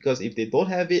succeed. Because if they don't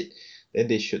have it, then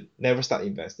they should never start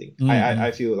investing.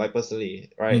 I feel like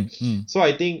personally, right? So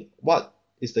I think what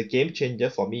is the game changer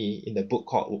for me in the book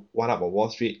called One Up on Wall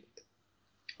Street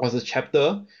was a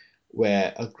chapter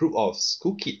where a group of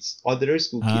school kids, ordinary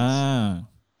school kids,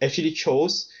 actually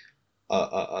chose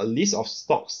a list of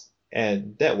stocks,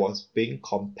 and that was being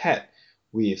compared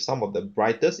with some of the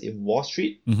brightest in Wall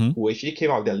Street who actually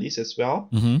came out with their list as well,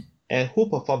 and who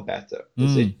performed better.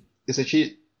 It's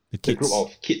actually the group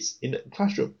of kids in the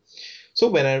classroom. So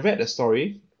when I read the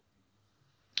story,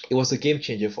 it was a game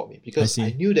changer for me because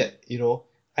I knew that,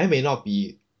 I may not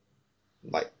be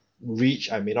like rich,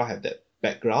 I may not have that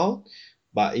background,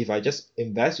 but if I just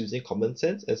invest using common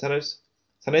sense, and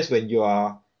sometimes when you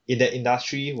are in that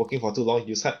industry working for too long,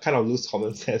 you kind of lose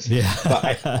common sense. Yeah.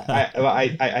 But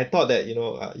I thought that,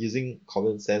 using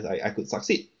common sense, I could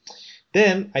succeed.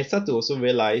 Then I started to also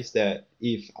realize that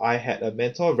if I had a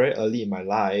mentor very early in my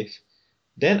life,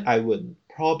 then I would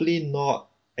probably not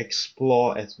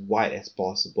explore as wide as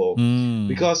possible,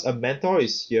 because a mentor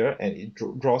is here and it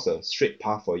draws a straight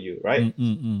path for you, right?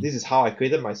 This is how I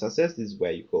created my success. This is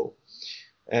where you go.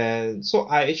 And so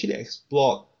I actually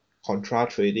explored contra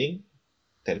trading,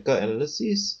 technical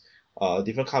analysis,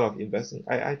 different kind of investing.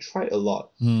 I tried a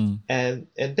lot, and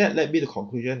that led me to the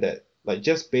conclusion that, like,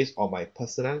 just based on my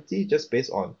personality, just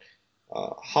based on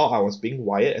how I was being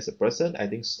wired as a person, I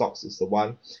think stocks is the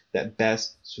one that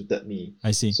best suited me.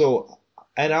 I see. So,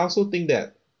 and I also think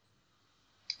that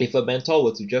if a mentor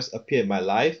were to just appear in my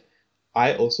life,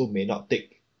 I also may not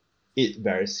take it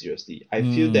very seriously. I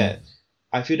feel that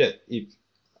if,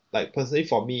 like, personally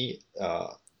for me,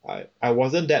 I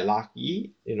wasn't that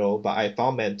lucky, but I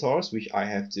found mentors which I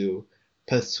have to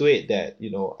persuade that,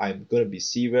 I'm going to be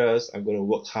serious, I'm going to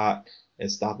work hard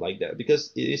and stuff like that,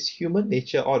 because it is human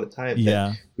nature all the time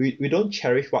that we don't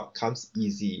cherish what comes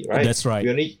easy, right? That's right.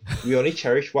 We only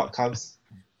cherish what comes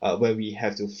when we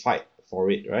have to fight for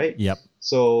it, right? Yep.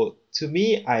 So to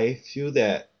me, I feel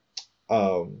that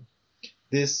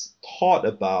this thought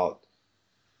about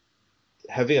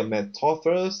having a mentor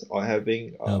first or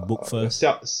having book first.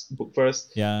 Book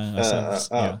first.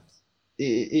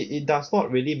 It does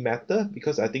not really matter,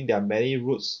 because I think there are many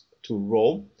routes to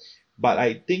Rome. But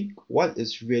I think what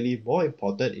is really more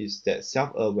important is that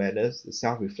self-awareness, the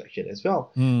self-reflection as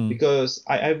well. Because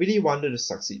I really wanted to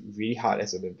succeed really hard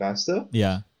as an investor.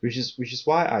 Yeah. Which is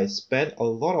why I spent a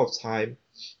lot of time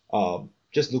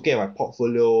just looking at my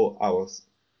portfolio. I was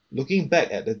looking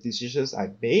back at the decisions I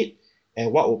made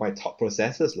and what were my thought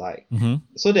processes like.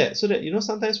 So that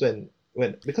sometimes when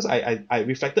because I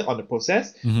reflected on the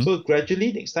process, so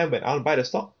gradually next time when I want to buy the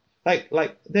stock,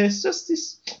 like there's just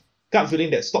this gut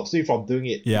feeling that stops me from doing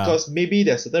it, because maybe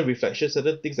there's certain reflections,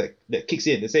 certain things that kicks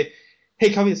in. They say,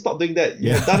 hey, Kelvin, stop doing that.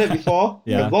 You have done it before.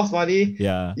 You have lost money.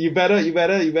 You better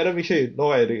make sure you know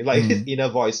what you're doing. Like his inner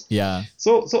voice.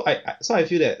 So I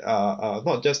feel that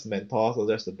not just mentors or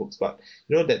just the books, but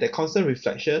that constant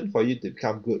reflection for you to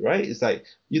become good, right? It's like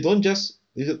you don't just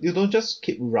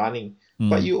keep running,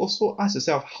 but you also ask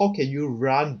yourself, how can you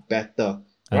run better,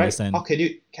 right? How can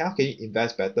you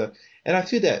invest better? And I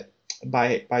feel that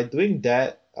by doing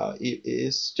that, it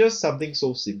is just something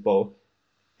so simple,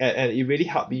 and it really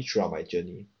helped me throughout my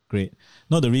journey. Great.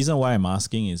 No, the reason why I'm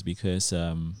asking is because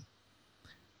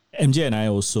MJ and I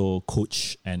also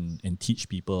coach and teach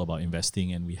people about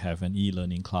investing, and we have an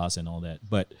e-learning class and all that.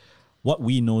 But what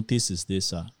we notice is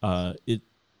this: if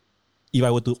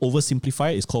I were to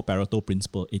oversimplify it, it's called Pareto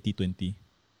principle, 80-20.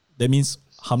 That means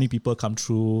how many people come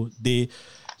through.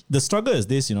 The struggle is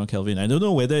this, Kelvin. I don't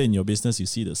know whether in your business you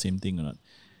see the same thing or not.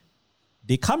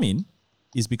 They come in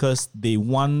is because they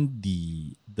want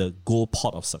the goal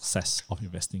pot of success of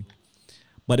investing.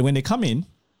 But when they come in,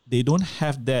 they don't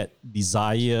have that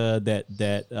desire,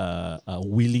 that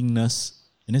willingness,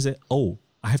 and they say, "Oh,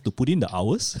 I have to put in the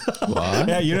hours." What?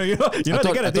 Yeah, I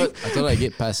thought I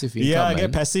get passive income. Yeah, I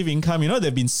get passive income.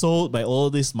 They've been sold by all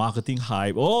this marketing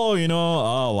hype.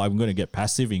 I'm going to get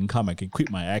passive income. I can quit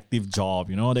my active job,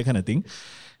 that kind of thing.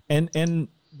 And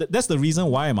that's the reason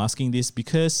why I'm asking this,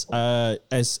 because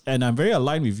and I'm very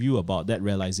aligned with you about that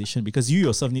realization, because you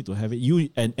yourself need to have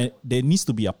it. And there needs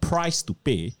to be a price to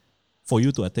pay for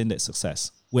you to attain that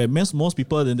success. Where most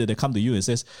people, then they come to you and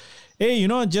says, hey,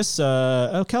 just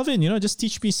Kelvin, just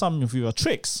teach me some of your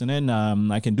tricks, and then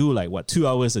I can do like 2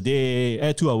 hours a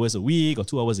day, 2 hours a week, or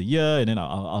 2 hours a year, and then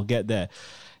I'll get there.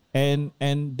 And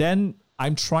then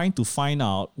I'm trying to find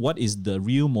out what is the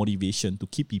real motivation to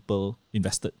keep people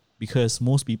invested, because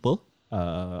most people,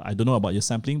 I don't know about your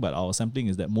sampling, but our sampling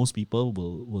is that most people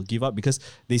will give up because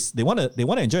they want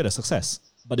to enjoy the success,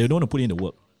 but they don't want to put in the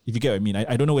work. If you get what I mean,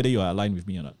 I don't know whether you are aligned with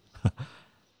me or not.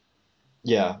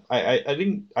 Yeah, I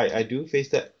think I do face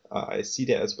that. I see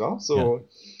that as well. So,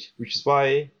 which is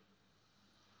why,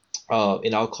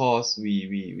 in our course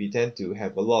we tend to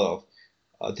have a lot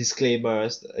of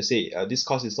disclaimers. I say this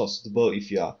course is not suitable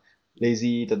if you are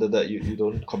lazy, you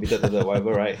don't commit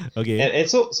whatever, right? Okay. And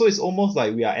so it's almost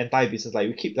like we are anti-business. Like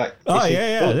we keep like,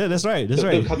 that's right.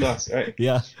 Don't come to us, right?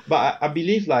 Yeah. But I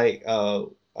believe like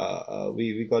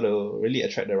we got to really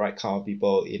attract the right kind of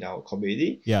people in our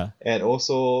community. Yeah. And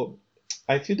also,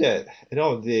 I feel that at the end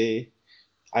of the day,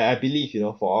 I believe,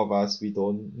 for all of us, we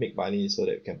don't make money so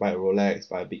that we can buy a Rolex,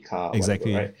 buy a big car,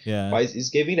 Exactly. whatever, right? Yeah. But it's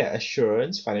giving that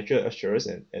assurance, financial assurance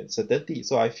and certainty.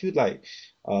 So I feel like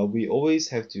we always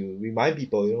have to remind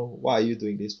people, what are you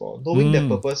doing this for? Knowing that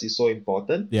purpose is so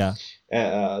important. Yeah.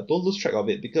 Don't lose track of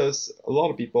it, because a lot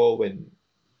of people, when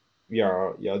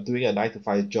you're doing a 9 to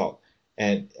 5 job,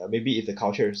 and maybe if the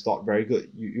culture is not very good,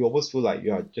 you almost feel like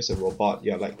you are just a robot.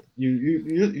 You're like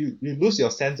you lose your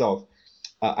sense of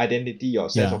identity, your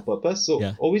sense of purpose.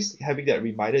 So always having that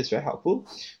reminder is very helpful.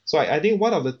 So I think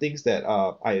one of the things that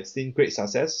I have seen great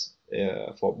success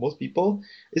for most people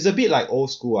is a bit like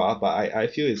old school, but I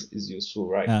feel is useful,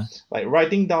 right? Yeah. Like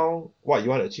writing down what you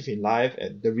want to achieve in life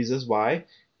and the reasons why,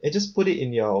 and just put it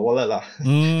in your wallet lah.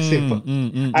 Simple.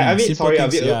 I mean, Simple sorry,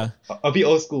 things, a bit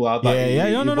old school, but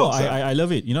no. I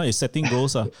love it. It's setting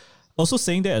goals. Also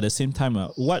saying that at the same time,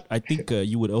 what I think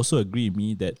you would also agree with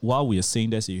me that while we are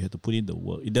saying that, so you have to put in the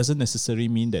work, it doesn't necessarily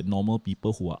mean that normal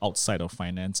people who are outside of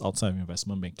finance, outside of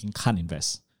investment banking can't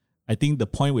invest. I think the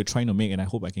point we're trying to make, and I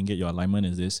hope I can get your alignment,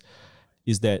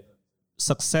 is that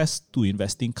success to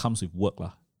investing comes with work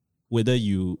lah. Whether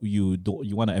you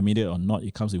want to admit it or not,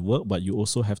 it comes with work, but you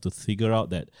also have to figure out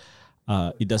that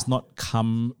it does not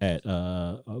come at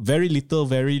very little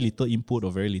input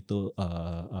or very little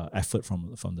effort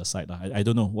from the side. I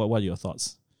don't know. What are your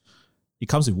thoughts? It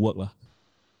comes with work.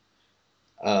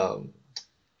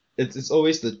 It's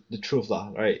always the truth,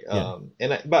 right?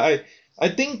 But I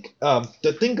think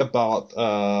the thing about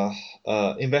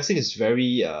investing is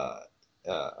very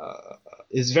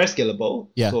is very scalable.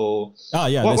 Yeah. So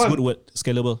that's a good word.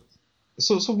 Scalable.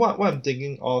 So what I'm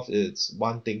thinking of is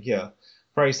one thing here.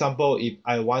 For example, if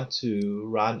I want to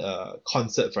run a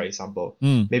concert, for example,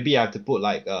 maybe I have to put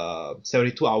like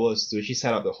 72 hours to actually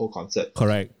set up the whole concert.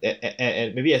 Correct.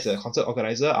 And maybe as a concert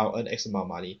organizer, I'll earn X amount of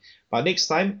money. But next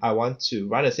time I want to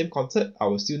run the same concert, I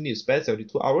will still need to spend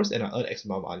 72 hours and I earn X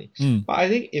amount of money. But I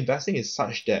think investing is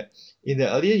such that in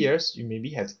the earlier years, you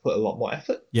maybe have to put a lot more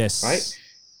effort. Yes. Right?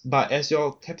 But as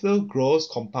your capital grows,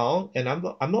 compound, and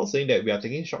I'm not saying that we are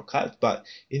taking shortcuts, but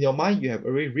in your mind, you have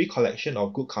already recollection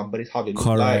of good companies, how they look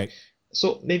like.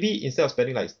 So maybe instead of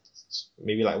spending like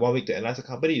 1 week to analyze a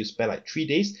company, you spend like 3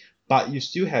 days, but you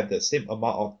still have the same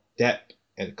amount of depth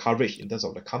and coverage in terms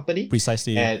of the company.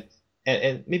 Precisely.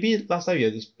 And maybe last time you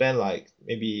had to spend like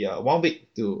maybe 1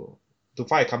 week to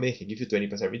find a company that can give you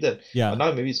 20% return. Yeah. But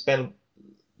now maybe you spend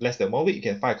less than 1 week, you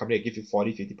can find a company that give you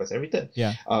 40-50% return.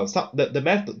 Yeah. The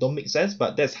math don't make sense,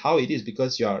 but that's how it is,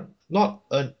 because you are not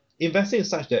investing is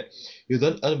such that you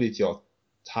don't earn with your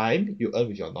time, you earn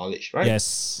with your knowledge, right?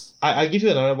 Yes. I give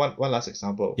you another one last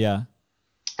example. Yeah.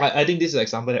 I think this is an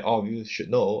example that all of you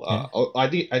should know. I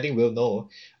think we'll know.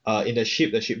 In the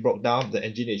ship broke down. The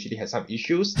engine actually had some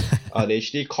issues. They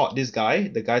actually caught this guy.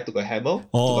 The guy took a hammer.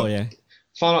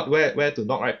 Found out where to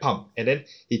knock, right, pump, and then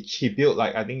he built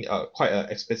like I think quite an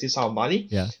expensive sum of money.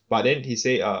 Yeah. But then he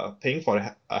say paying for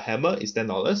a hammer is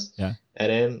 $10. Yeah. And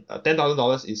then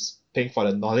 $10,000 is paying for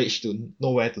the knowledge to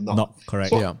know where to knock. Not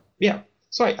correct. So, yeah.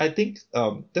 So I think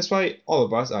that's why all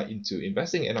of us are into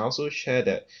investing, and I also share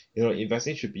that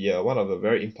investing should be one of the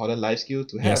very important life skill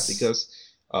to have, because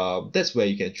that's where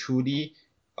you can truly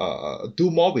do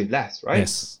more with less, right?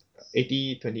 Yes.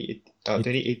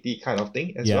 20-80 kind of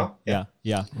thing as well. Yeah.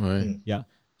 Right. Yeah.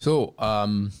 So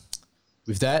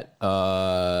with that,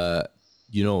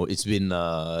 it's been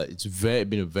a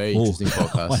very interesting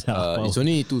podcast. Wow. It's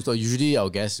only 2 stocks. Usually our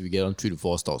guests we get on 3 to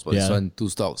 4 stocks, but this one 2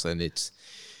 stocks, and it's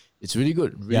really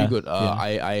good, really good.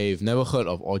 I've never heard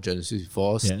of ORGENESIS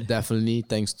before. Definitely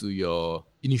thanks to your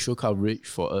initial coverage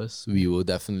for us, we will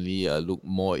definitely look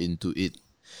more into it.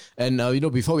 And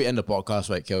before we end the podcast,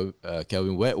 right,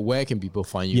 Kelvin, where can people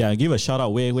find you? Yeah, give a shout out.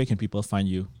 Where can people find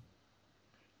you?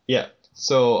 Yeah.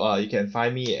 So you can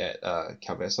find me at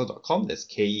kelvenestor.com. That's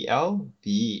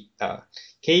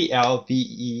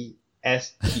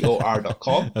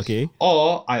KELVESTOR.com. Okay.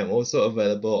 Or I'm also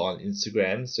available on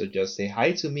Instagram. So just say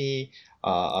hi to me.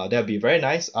 That'll be very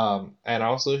nice. And I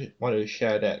also want to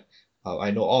share that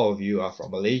I know all of you are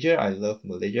from Malaysia. I love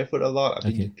Malaysia food a lot. I've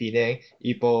been to Okay. Penang,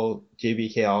 Ipoh,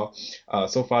 JBKL.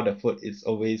 So far the food is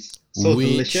always so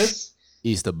delicious.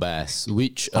 Is the best?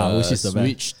 Which which is the best?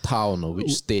 which town or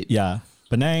which state? Yeah.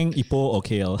 Penang, Ipoh, or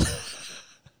KL.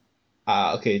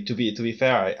 Okay, to be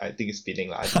fair, I think it's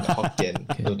Penang lah. I think the Hokkien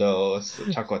noodles,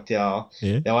 char kway teow,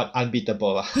 Yeah. that one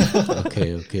unbeatable lah.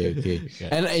 Okay.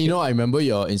 And you know, I remember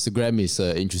your Instagram is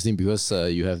interesting because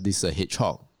you have this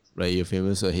hedgehog, right? You're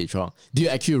famous for hedgehog. Do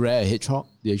you actually rear a hedgehog?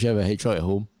 Do you actually have a hedgehog at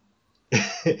home?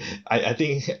 I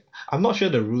think I'm not sure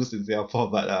the rules in Singapore,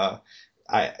 but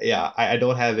I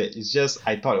don't have it. It's just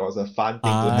I thought it was a fun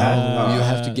thing to have. You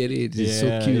have to get it. It's so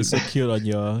cute. It's so cute on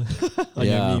your on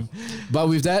your meme. But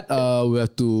with that, we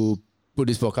have to put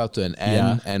this podcast to an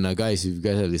end. Yeah. And guys, if you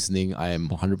guys are listening, I am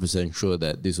 100% sure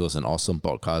that this was an awesome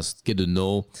podcast. Get to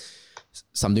know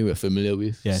something we're familiar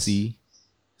with. Yes. See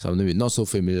something we're not so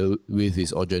familiar with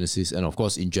is ORGENESIS, and of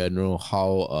course, in general,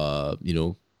 how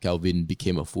Kelvin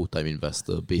became a full-time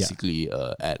investor, basically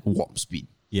at warp speed.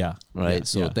 Yeah. Right. Yeah.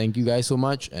 So thank you guys so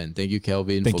much, and thank you,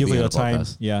 Kelvin. Thank you for being your on the time.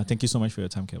 podcast. Yeah. Thank you so much for your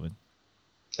time, Kelvin.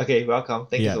 Okay, welcome.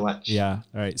 Thank you so much. Yeah.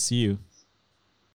 All right. See you.